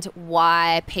understand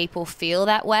why people feel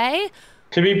that way?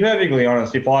 To be perfectly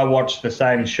honest, if I watched the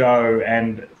same show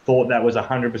and thought that was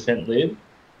 100% Liv,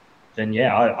 then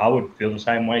yeah, I would feel the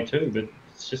same way too. But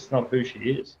it's just not who she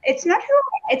is. It's not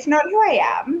who I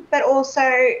am, but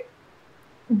also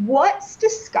what's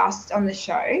discussed on the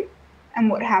show and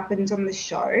what happens on the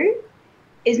show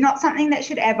is not something that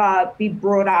should ever be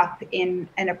brought up in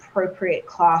an appropriate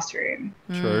classroom.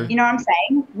 True. You know what I'm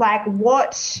saying? Like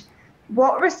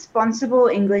what responsible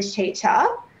English teacher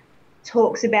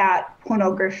talks about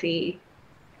pornography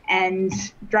and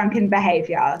drunken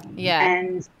behavior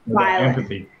and violence?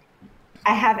 Empathy.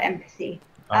 I have empathy.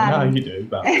 I know you do,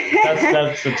 but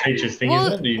that's the teacher's thing,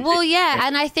 isn't it?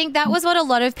 And I think that was what a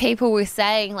lot of people were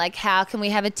saying, like, how can we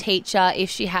have a teacher if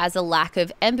she has a lack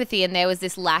of empathy? And there was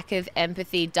this lack of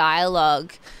empathy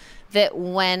dialogue that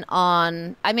went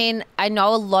on. I mean, I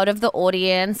know a lot of the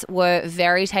audience were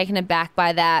very taken aback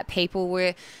by that. People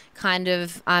were kind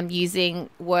of using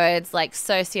words like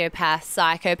sociopath,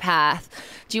 psychopath.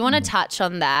 Do you want to touch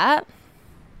on that?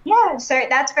 Yeah, so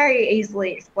that's very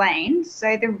easily explained.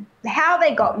 So how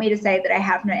they got me to say that I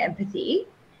have no empathy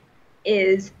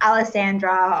is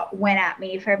Alessandra went at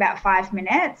me for about 5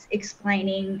 minutes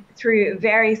explaining through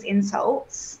various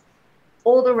insults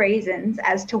all the reasons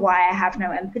as to why I have no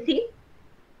empathy.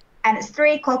 And it's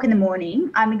 3:00 in the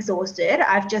morning. I'm exhausted.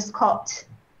 I've just copped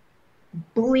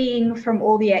bullying from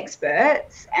all the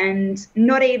experts, and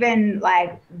not even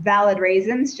like valid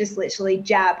reasons, just literally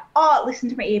jab, oh, listen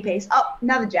to my earpiece, oh,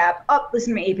 another jab, oh,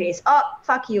 listen to my earpiece, oh,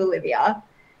 fuck you, Olivia.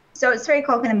 So it's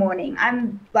 3:00 in the morning.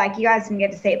 I'm like, you guys didn't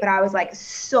get to see it, but I was like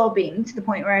sobbing to the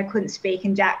point where I couldn't speak,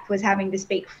 and Jack was having to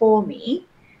speak for me.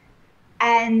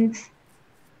 And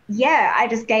yeah, I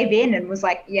just gave in and was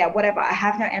like, yeah, whatever. I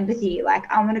have no empathy. Like,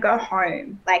 I'm going to go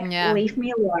home. Like, leave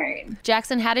me alone.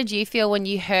 Jackson, how did you feel when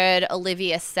you heard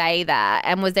Olivia say that?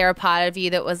 And was there a part of you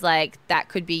that was like, that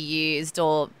could be used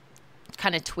or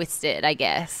kind of twisted, I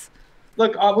guess?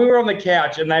 Look, we were on the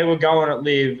couch and they were going at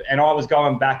Liv and I was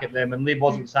going back at them, and Liv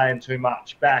wasn't saying too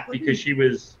much back because she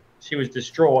was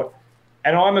distraught.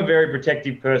 And I'm a very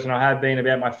protective person. I have been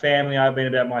about my family. I've been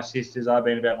about my sisters. I've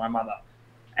been about my mother.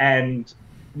 And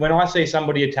when I see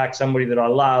somebody attack somebody that I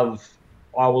love,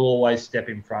 I will always step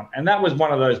in front. And that was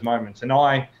one of those moments. And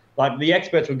the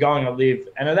experts were going at Liv.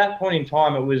 And at that point in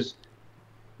time, it was,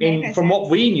 from what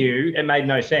we knew, it made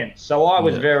no sense. So I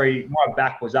was my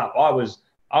back was up. I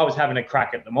was having a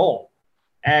crack at them all.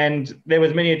 And there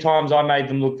was many times I made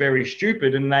them look very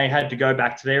stupid, and they had to go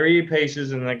back to their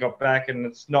earpieces, and they got back, and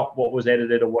it's not what was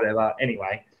edited or whatever.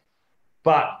 Anyway.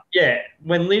 But yeah,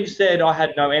 when Liv said I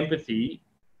had no empathy,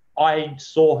 I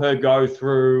saw her go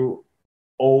through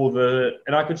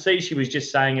and I could see she was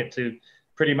just saying it to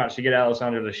pretty much to get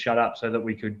Alessandra to shut up so that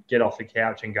we could get off the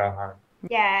couch and go home.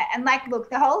 Yeah, and like, look,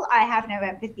 the whole I have no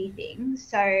empathy thing.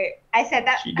 So I said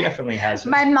that. She definitely has.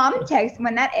 My mum texted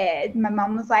when that aired. My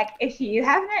mum was like, if you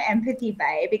have no empathy,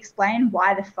 babe, explain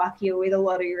why the fuck you're with a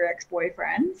lot of your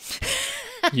ex-boyfriends.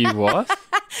 You what?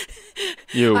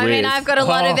 I mean, I've got a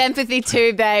lot of empathy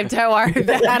too, babe. Don't worry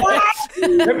about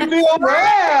it. Everything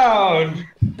around.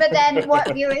 But then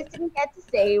what viewers didn't get to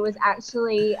see was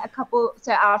actually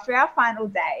so after our final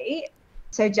day,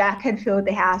 so Jack had filled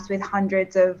the house with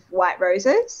hundreds of white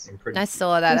roses. I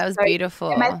saw that. That was beautiful.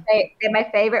 They're my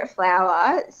favourite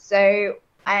flower. So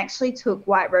I actually took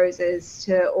white roses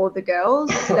to all the girls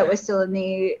that were still in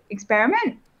the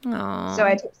experiment. Aww. So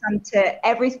I took some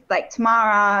to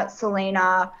Tamara,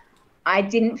 Selena. I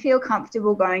didn't feel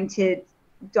comfortable going to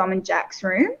Dom and Jack's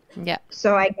room. Yeah.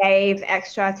 So I gave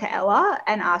extra to Ella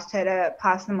and asked her to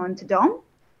pass them on to Dom.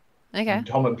 Okay.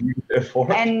 Dom abused her for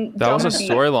it. And that was a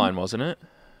storyline, wasn't it?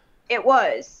 It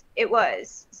was.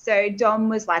 So Dom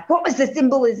was like, what was the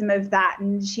symbolism of that?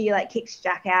 And she like kicked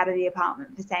Jack out of the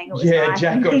apartment for saying it was nice.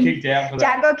 Jack got kicked out for that.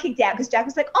 Jack got kicked out because Jack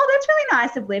was like, oh, that's really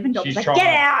nice of Liv. And Dom was like,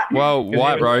 get out. Well,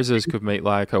 white roses could meet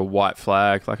like a white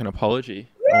flag, like an apology.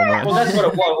 Yeah. Well, that's what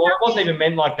it was. Well, it wasn't even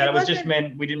meant like that. It was just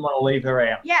meant we didn't want to leave her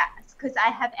out. Yeah, because I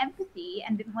have empathy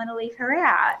and didn't want to leave her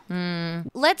out.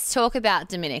 Let's talk about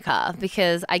Dominica,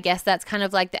 because I guess that's kind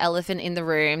of like the elephant in the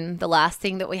room, the last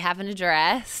thing that we haven't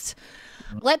addressed.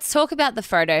 Let's talk about the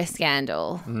photo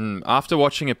scandal. After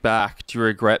watching it back, do you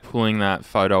regret pulling that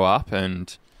photo up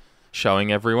and showing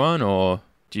everyone, or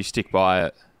do you stick by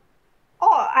it?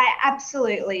 Oh, I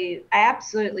absolutely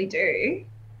do.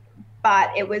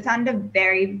 But it was under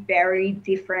very, very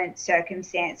different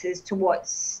circumstances to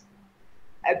what's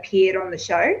appeared on the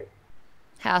show.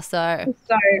 How so?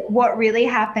 So what really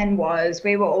happened was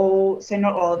we were all, so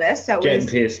not all of us. So Getting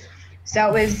pissed.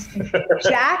 So it was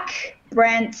Jack,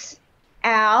 Brent,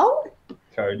 Al,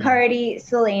 Cody,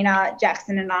 Selena,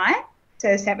 Jackson and I.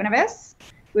 So 7 of us.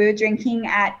 We were drinking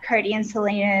at Cody and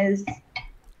Selena's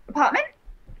apartment.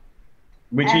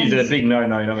 Which is a big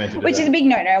no-no, not meant to do Which that. is a big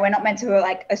no-no. We're not meant to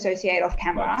like associate off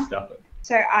camera. Like, stuff it.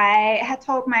 So I had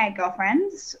told my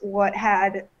girlfriends what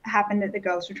had happened at the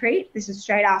girls' retreat. This is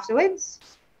straight afterwards.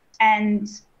 And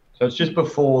so it's just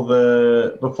before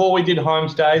we did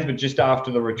homestays, but just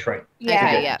after the retreat. Yeah.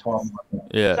 Okay, yeah.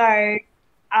 Yeah. So,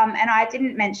 and I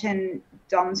didn't mention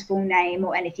Dom's full name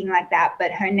or anything like that,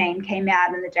 but her name came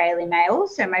out in the Daily Mail.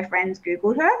 So my friends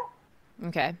Googled her.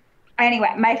 Okay.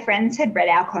 Anyway, my friends had read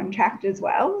our contract as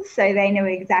well, so they knew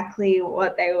exactly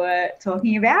what they were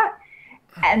talking about.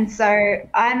 And so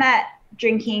I'm at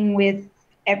drinking with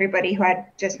everybody who I'd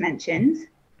just mentioned,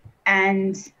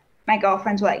 and my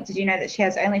girlfriends were like, did you know that she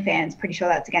has OnlyFans? Pretty sure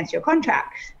that's against your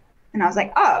contract. And I was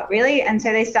like, oh, really? And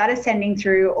so they started sending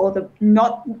through all the,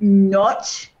 not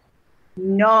the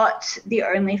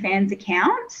OnlyFans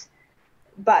account,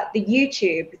 but the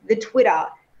YouTube, the Twitter,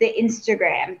 the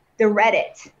Instagram, the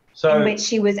Reddit, in which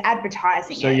she was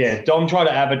advertising it. So, yeah, Dom tried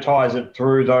to advertise it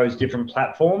through those different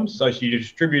platforms. So she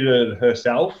distributed it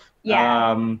herself.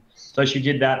 Yeah. So she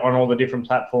did that on all the different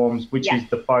platforms, which is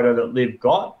the photo that Liv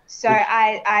got. So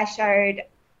I showed,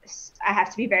 I have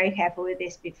to be very careful with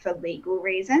this for legal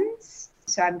reasons.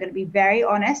 So I'm going to be very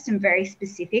honest and very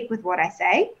specific with what I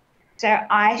say. So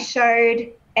I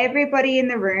showed everybody in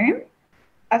the room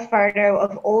a photo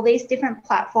of all these different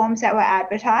platforms that were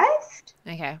advertised.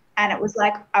 Okay. And it was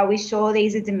like, are we sure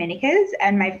these are Dominica's?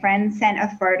 And my friend sent a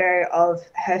photo of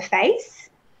her face.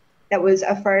 That was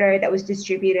a photo that was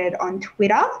distributed on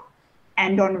Twitter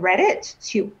and on Reddit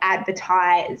to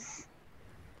advertise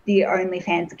the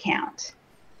OnlyFans account.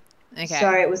 Okay.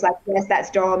 So it was like, yes, that's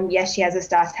Dom. Yes, she has a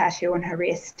star tattoo on her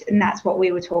wrist. And that's what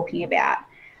we were talking about.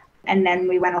 And then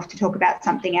we went off to talk about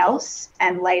something else.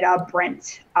 And later,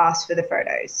 Brent asked for the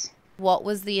photos. What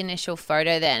was the initial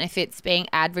photo then? If it's being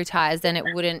advertised, then it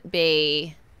wouldn't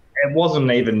be... It wasn't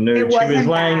even nude. It She was wasn't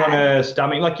laying on bad. her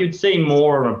stomach. Like you'd see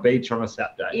more on a beach on a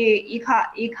Saturday. You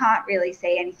can't really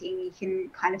see anything. You can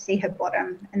kind of see her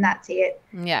bottom, and that's it.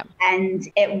 Yeah. And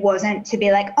it wasn't to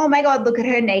be like, oh my God, look at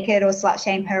her naked or slut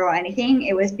shame her or anything.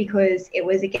 It was because it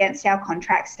was against our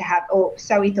contracts to have, or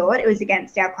so we thought, it was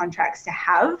against our contracts to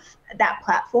have that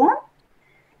platform.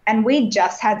 And we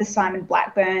just had the Simon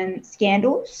Blackburn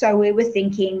scandal. So we were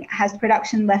thinking, has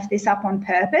production left this up on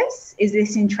purpose? Is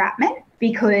this entrapment?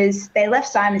 Because they left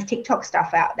Simon's TikTok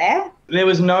stuff out there. There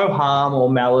was no harm or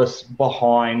malice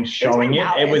behind showing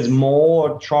no it. It was malice.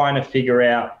 more trying to figure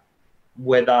out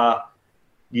whether,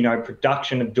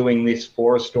 production of doing this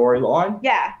for a storyline.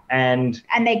 Yeah. And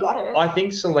And they got her. I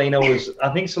think Selena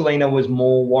was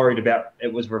more worried about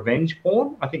it was revenge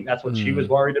porn. I think that's what she was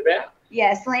worried about.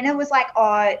 Yeah, Selena was like,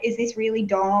 oh, is this really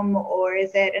Dom or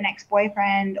is it an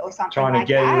ex-boyfriend or something Trying like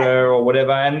to get that? her or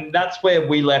whatever. And that's where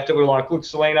we left it. We're like, look,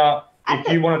 Selena,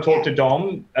 if you want to talk to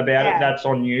Dom about it, that's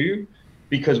on you,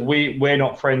 because we're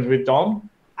not friends with Dom.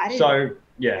 I didn't, So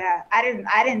yeah. I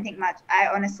didn't think much. I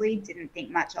honestly didn't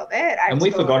think much of it. And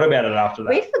we forgot about it after that.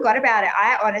 We forgot about it.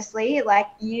 I honestly, like,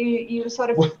 you were sort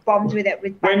of bombed with it.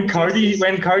 When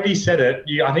Cody said it,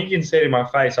 I think you can see it in my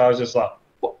face. I was just like,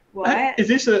 what? Is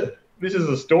this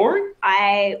a story?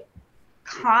 I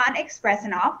can't express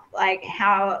enough like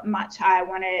how much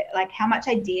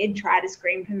I did try to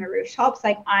scream from the rooftops.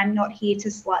 Like, I'm not here to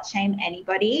slut shame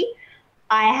anybody.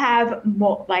 I have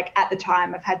more, like, at the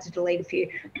time I've had to delete a few,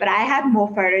 but I have more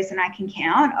photos than I can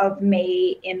count of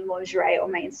me in lingerie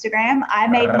on my Instagram. I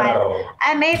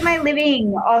made my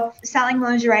living off selling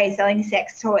lingerie, selling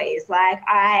sex toys. Like,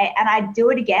 I do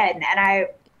it again, and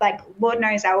Lord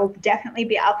knows I will definitely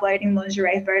be uploading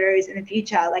lingerie photos in the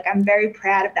future. Like, I'm very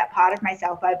proud of that part of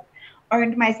myself. I've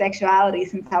owned my sexuality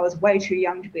since I was way too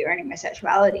young to be owning my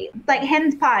sexuality. Like,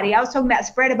 Hen's Party, I was talking about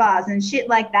spreader bars and shit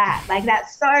like that. Like,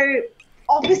 that's so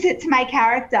opposite to my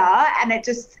character, and it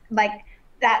just, like,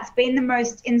 that's been the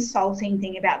most insulting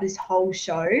thing about this whole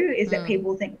show, is that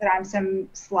people think that I'm some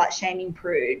slut-shaming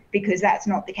prude, because that's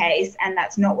not the case, and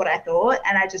that's not what I thought.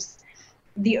 And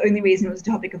the only reason it was a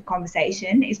topic of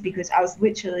conversation is because I was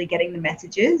literally getting the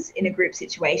messages in a group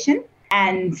situation,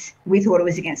 and we thought it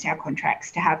was against our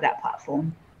contracts to have that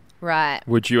platform. Right.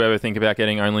 Would you ever think about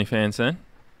getting OnlyFans then?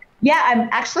 Yeah,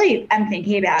 I'm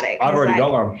thinking about it. I've already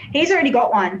got one. He's already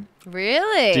got one.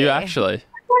 Really? Do you actually?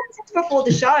 Since before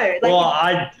the show. Like,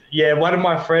 Well, one of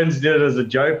my friends did it as a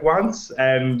joke once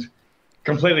and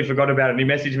completely forgot about it. And he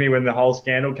messaged me when the whole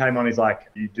scandal came on. He's like,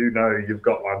 "You do know you've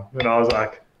got one?" And I was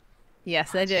like,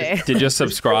 Yes, I do. Did your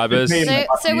subscribers?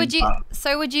 So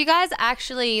would you guys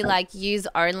actually, like, use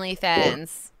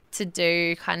OnlyFans to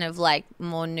do kind of like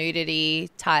more nudity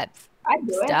type I'd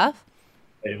do stuff?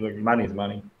 Hey, look, money's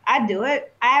money. I'd do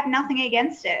it. I have nothing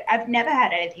against it. I've never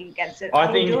had anything against it.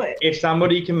 I think would do it. if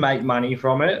somebody can make money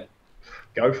from it,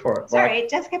 go for it. Sorry,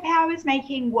 Jessica Power is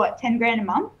making what, 10 grand a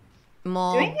month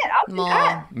More. doing it? I'll do More.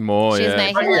 that. More, She's yeah.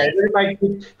 making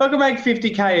If I can make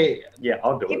 50K, yeah,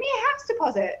 I'll do Give it. me a house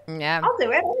deposit. Yeah. I'll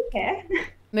do it. I don't care.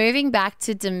 Moving back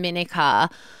to Dominica,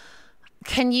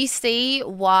 can you see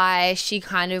why she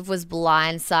kind of was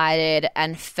blindsided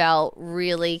and felt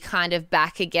really kind of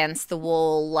back against the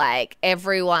wall? Like,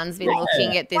 everyone's been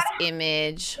looking at this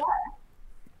image. Look,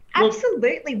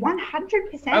 Absolutely,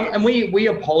 100%. And we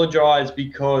apologise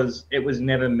because it was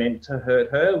never meant to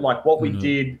hurt her. Like, what we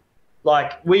did,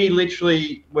 like, we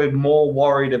literally were more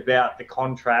worried about the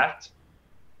contract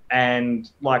and,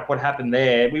 like, what happened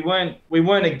there. We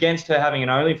weren't against her having an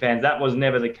OnlyFans. That was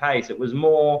never the case. It was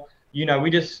more, we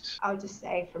just... I'll just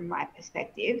say from my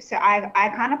perspective. So I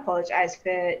can't apologise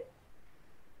for...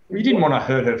 We didn't want to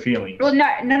hurt her feelings. Well,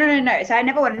 no. So I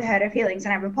never wanted to hurt her feelings,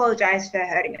 and I've apologised for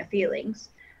hurting her feelings.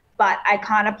 But I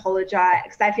can't apologise,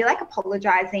 because I feel like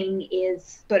apologising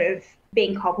is sort of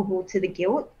being culpable to the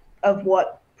guilt of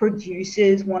what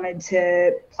producers wanted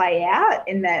to play out,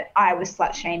 in that I was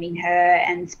slut-shaming her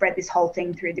and spread this whole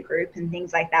thing through the group and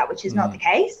things like that, which is not the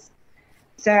case.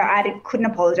 So I couldn't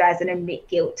apologise and admit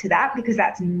guilt to that, because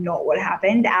that's not what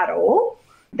happened at all.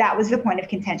 that was the point of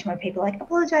contention where people are like,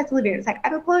 apologize to Olivia. It's like,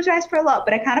 I've apologized for a lot,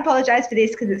 but I can't apologize for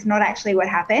this because it's not actually what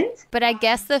happened. But I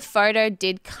guess the photo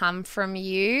did come from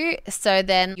you, so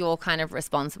then you're kind of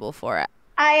responsible for it.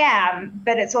 I am,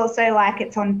 but it's also like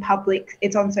it's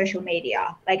on social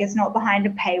media. Like it's not behind a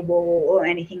paywall or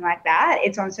anything like that.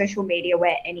 It's on social media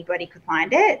where anybody could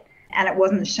find it. And it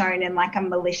wasn't shown in like a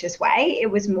malicious way.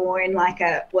 It was more in like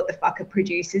a, what the fuck are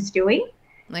producers doing?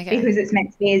 Okay. Because it's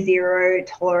meant to be a zero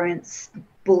tolerance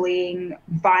bullying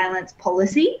violence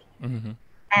policy. Mm-hmm.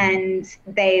 And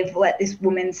they've let this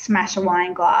woman smash a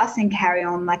wine glass and carry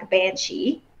on like a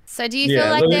banshee. So do you feel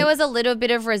like there was a little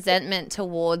bit of resentment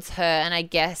towards her, and I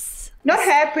guess not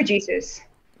her, producers.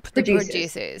 the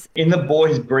producers? In the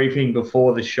boys' briefing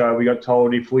before the show, we got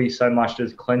told if we so much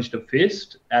as clenched a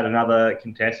fist at another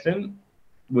contestant,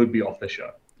 we'd be off the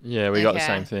show. Yeah, we got the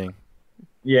same thing.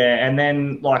 Yeah, and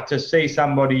then like to see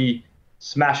somebody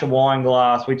smash a wine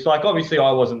glass, which like obviously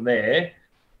I wasn't there,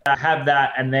 have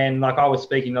that, and then like I was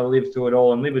speaking to Liv through it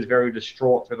all, and Liv was very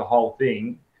distraught through the whole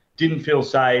thing, didn't feel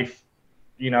safe,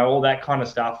 you know, all that kind of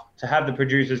stuff. To have the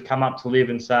producers come up to Liv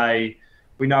and say,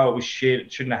 we know it was shit,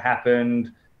 it shouldn't have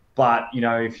happened, but, you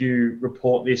know, if you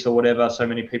report this or whatever, so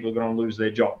many people are going to lose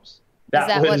their jobs. Is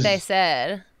that what they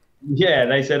said? Yeah,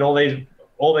 they said all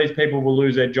these people will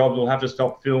lose their jobs, will have to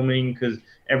stop filming because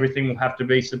everything will have to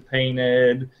be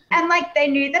subpoenaed. And like they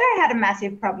knew that I had a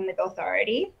massive problem with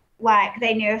authority. Like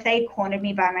they knew if they cornered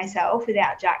me by myself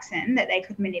without Jackson that they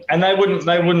could manipulate. And they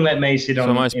wouldn't let me sit on.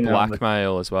 It's almost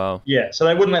blackmail as well. Yeah, so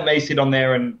they wouldn't let me sit on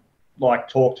there and like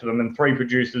talk to them. And 3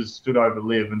 producers stood over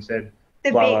Liv and said, the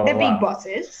big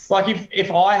bosses. Like if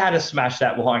I had to smash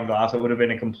that wine glass, it would have been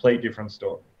a complete different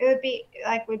story. It would be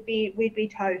like we'd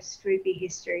be toast. We'd be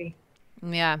history.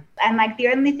 Yeah. And like the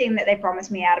only thing that they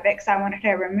promised me out of it, because I wanted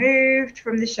her removed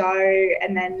from the show,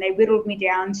 and then they whittled me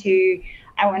down to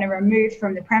I want her removed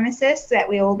from the premises that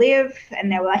we all live,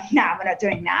 and they were like, nah, we're not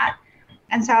doing that.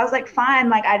 And so I was like, fine,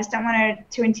 like I just don't want her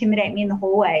to intimidate me in the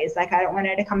hallways. Like I don't want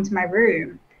her to come to my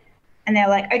room. And they're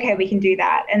like, okay, we can do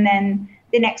that. And then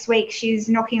the next week she's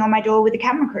knocking on my door with a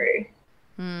camera crew.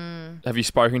 Have you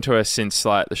spoken to her since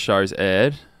like the show's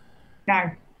aired?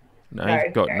 No. No,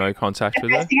 you've got no contact with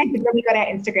The her? first thing I did when we got our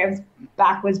Instagrams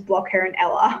back was block her and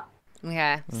Ella.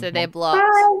 Okay, so they're blocked.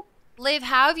 Bye. Liv,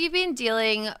 how have you been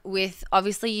dealing with,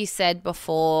 obviously you said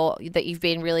before that you've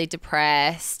been really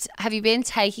depressed. Have you been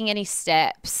taking any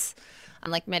steps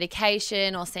on like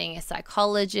medication or seeing a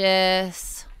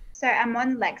psychologist? So I'm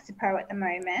on Lexapro at the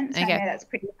moment. So Okay. I know that's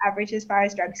pretty average as far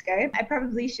as drugs go. I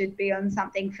probably should be on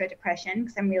something for depression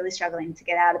because I'm really struggling to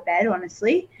get out of bed,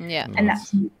 honestly. Yeah. And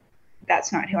that's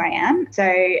not who I am. So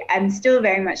I'm still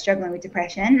very much struggling with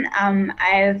depression.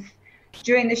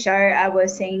 During the show, I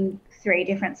was seeing 3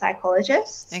 different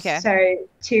psychologists. Okay. So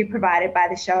 2 provided by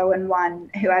the show and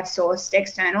 1 who I've sourced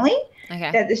externally Okay.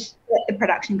 that the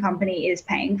production company is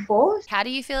paying for. How do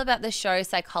you feel about the show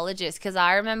Psychologist? Because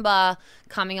I remember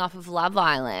coming off of Love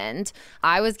Island,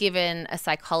 I was given a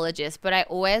psychologist, but I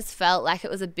always felt like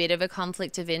it was a bit of a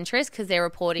conflict of interest because they're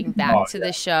reporting back to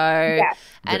the show,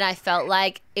 and I felt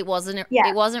like it wasn't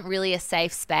really a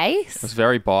safe space. It was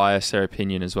very biased, their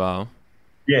opinion as well.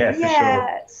 Yeah, for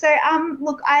sure. So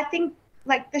look, I think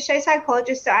like the show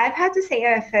Psychologist, so I've had to see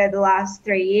her for the last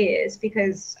 3 years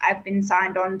because I've been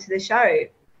signed on to the show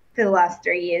for the last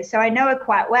 3 years. So I know her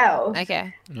quite well.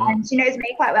 Okay. And she knows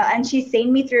me quite well. And she's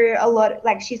seen me through a lot.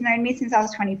 Like she's known me since I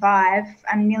was 25.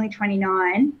 I'm nearly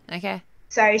 29. Okay.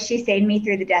 So she's seen me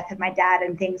through the death of my dad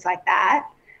and things like that.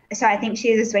 So I think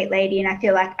she's a sweet lady, and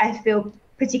I feel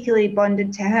particularly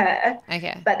bonded to her.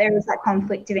 Okay. But there was that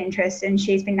conflict of interest, and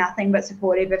she's been nothing but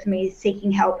supportive of me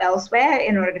seeking help elsewhere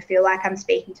in order to feel like I'm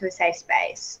speaking to a safe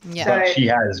space. Yeah. So But she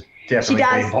has definitely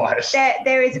been biased.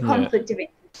 there is a conflict of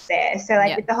interest there. So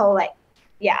like with the whole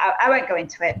I won't go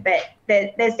into it, but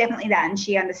there's definitely that, and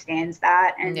she understands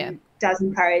that and does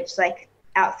encourage like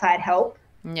outside help.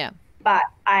 Yeah. But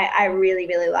I really,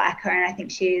 really like her, and I think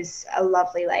she's a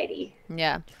lovely lady.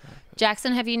 Yeah.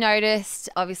 Jackson, have you noticed,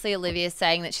 obviously Olivia's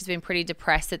saying that she's been pretty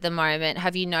depressed at the moment.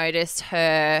 Have you noticed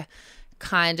her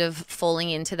kind of falling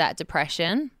into that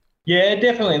depression? Yeah,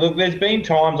 definitely. Look, there's been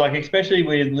times, like especially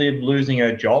with Liv losing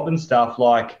her job and stuff,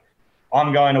 like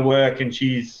I'm going to work and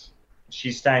she's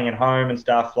staying at home and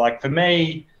stuff. Like for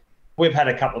me, we've had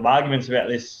a couple of arguments about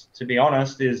this, to be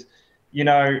honest, is, you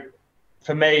know,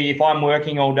 for me, if I'm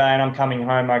working all day and I'm coming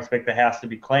home, I expect the house to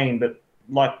be clean. But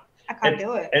like, I can't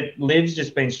do it. Liv's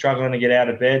just been struggling to get out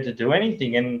of bed to do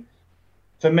anything. And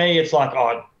for me, it's like,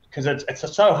 because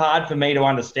it's so hard for me to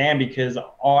understand because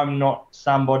I'm not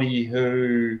somebody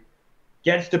who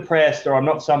gets depressed, or I'm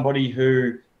not somebody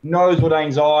who knows what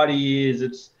anxiety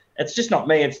is. it's just not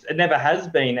me. It never has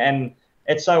been. And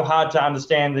it's so hard to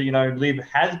understand that, Liv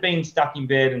has been stuck in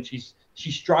bed and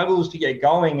she struggles to get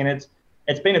going. And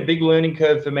it's been a big learning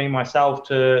curve for me myself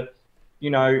to,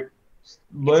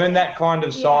 learn that kind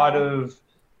of side of,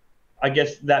 I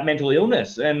guess, that mental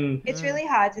illness. And it's really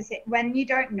hard to see when you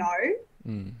don't know.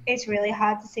 It's really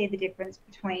hard to see the difference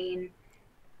between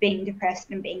being depressed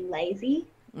and being lazy.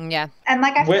 Yeah. And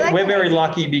I feel like we're very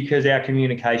lucky because our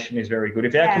communication is very good.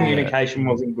 If our communication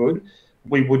wasn't good,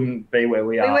 we wouldn't be where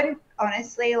we are. We wouldn't,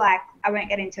 honestly, I won't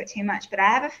get into it too much, but I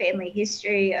have a family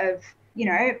history of,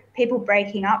 people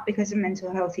breaking up because of mental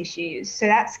health issues. So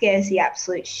that scares the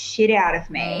absolute shit out of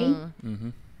me.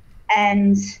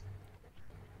 And,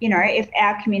 if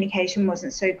our communication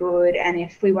wasn't so good and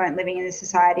if we weren't living in a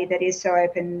society that is so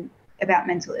open about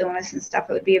mental illness and stuff,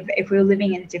 it would be, if we were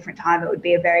living in a different time, it would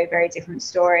be a very, very different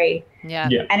story. Yeah.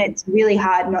 And it's really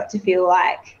hard not to feel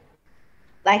like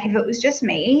if it was just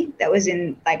me that was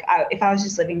in, if I was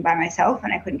just living by myself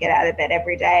and I couldn't get out of bed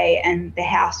every day and the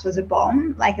house was a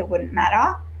bomb, it wouldn't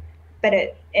matter. But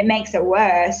it makes it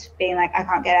worse being I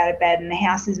can't get out of bed and the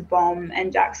house is a bomb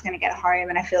and Jack's going to get home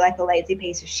and I feel like a lazy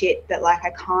piece of shit, but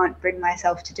I can't bring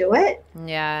myself to do it.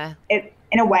 Yeah. It,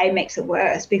 in a way, makes it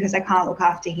worse because I can't look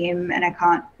after him and I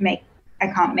can't make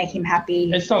him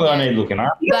happy. It's not that I need looking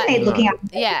after. You don't need looking after.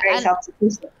 Yeah, very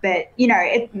self-sufficient, but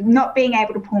not being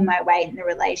able to pull my weight in the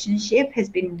relationship has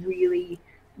been really,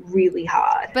 really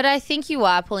hard. But I think you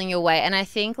are pulling your weight, and I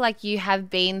think you have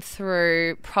been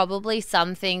through probably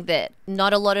something that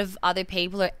not a lot of other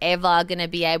people are ever going to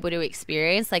be able to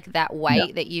experience, that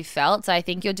weight that you felt. So I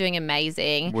think you're doing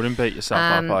amazing. Wouldn't beat yourself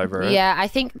up over it. Yeah, I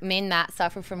think me and Matt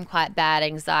suffer from quite bad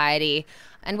anxiety.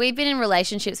 And we've been in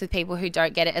relationships with people who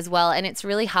don't get it as well. And it's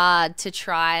really hard to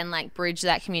try and bridge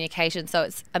that communication. So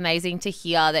it's amazing to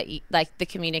hear that the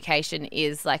communication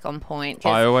is on point.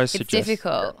 I always it's suggest,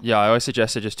 difficult. Yeah, I always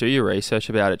suggest to just do your research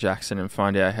about it, Jackson, and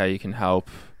find out how you can help.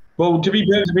 Well, to be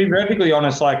perfectly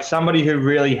honest, somebody who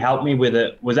really helped me with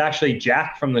it was actually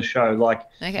Jack from the show.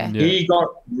 Okay. He got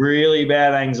really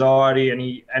bad anxiety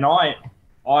and I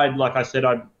like I said,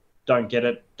 I don't get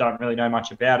it, don't really know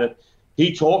much about it.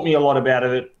 He taught me a lot about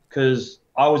it because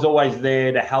I was always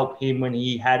there to help him when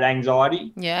he had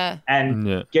anxiety. Yeah.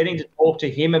 And getting to talk to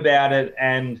him about it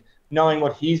and knowing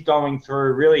what he's going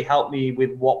through really helped me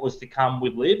with what was to come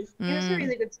with Liv. It was a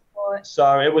really good support.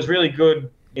 So it was really good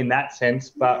in that sense.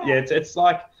 But it's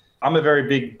I'm a very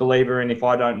big believer in if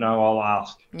I don't know, I'll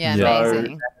ask. Yeah, so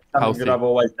amazing. That's something that I've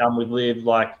always done with Liv.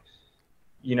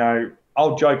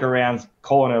 I'll joke around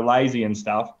calling her lazy and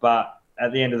stuff, but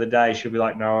at the end of the day, she'll be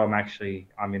like, no,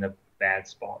 I'm in a bad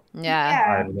spot.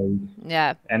 Yeah.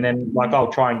 Yeah. And then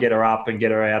I'll try and get her up and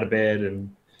get her out of bed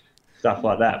and stuff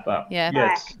like that. But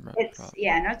it's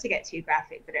not to get too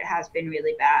graphic, but it has been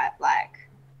really bad.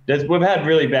 We've had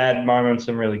really bad moments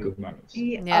and really good moments.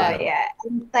 Yeah.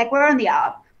 We're on the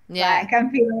up. Yeah.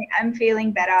 I'm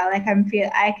feeling better. I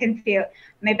can feel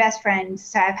my best friend.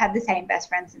 So I've had the same best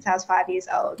friend since I was 5 years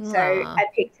old. So I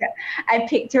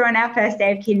picked her on our first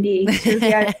day of kindy. She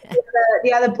was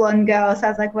the other blonde girl. So I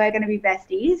was like, we're going to be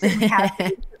besties. And we have been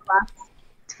for the last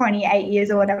 28 years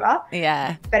or whatever.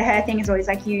 Yeah. But her thing is always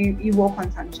you walk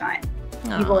on sunshine.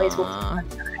 You've always walked on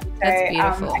sunshine. So that's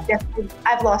beautiful.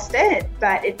 I've lost it,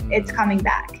 but it's coming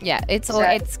back. Yeah,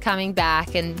 it's coming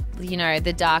back, and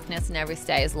the darkness never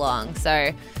stays long.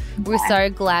 So we're so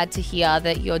glad to hear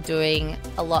that you're doing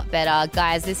a lot better.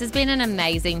 Guys, this has been an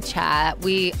amazing chat.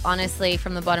 We honestly,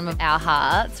 from the bottom of our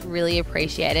hearts, really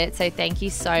appreciate it. So thank you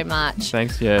so much.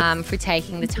 Thanks, for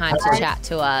taking the time to chat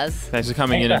to us. Thanks for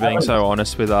coming in and being so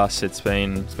honest with us. It's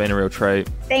been a real treat.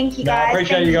 Thank you, guys. I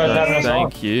appreciate you guys having us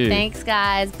on. Thank you. Thanks,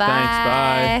 guys.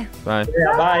 Bye. Thanks. Bye.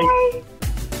 Yeah, bye.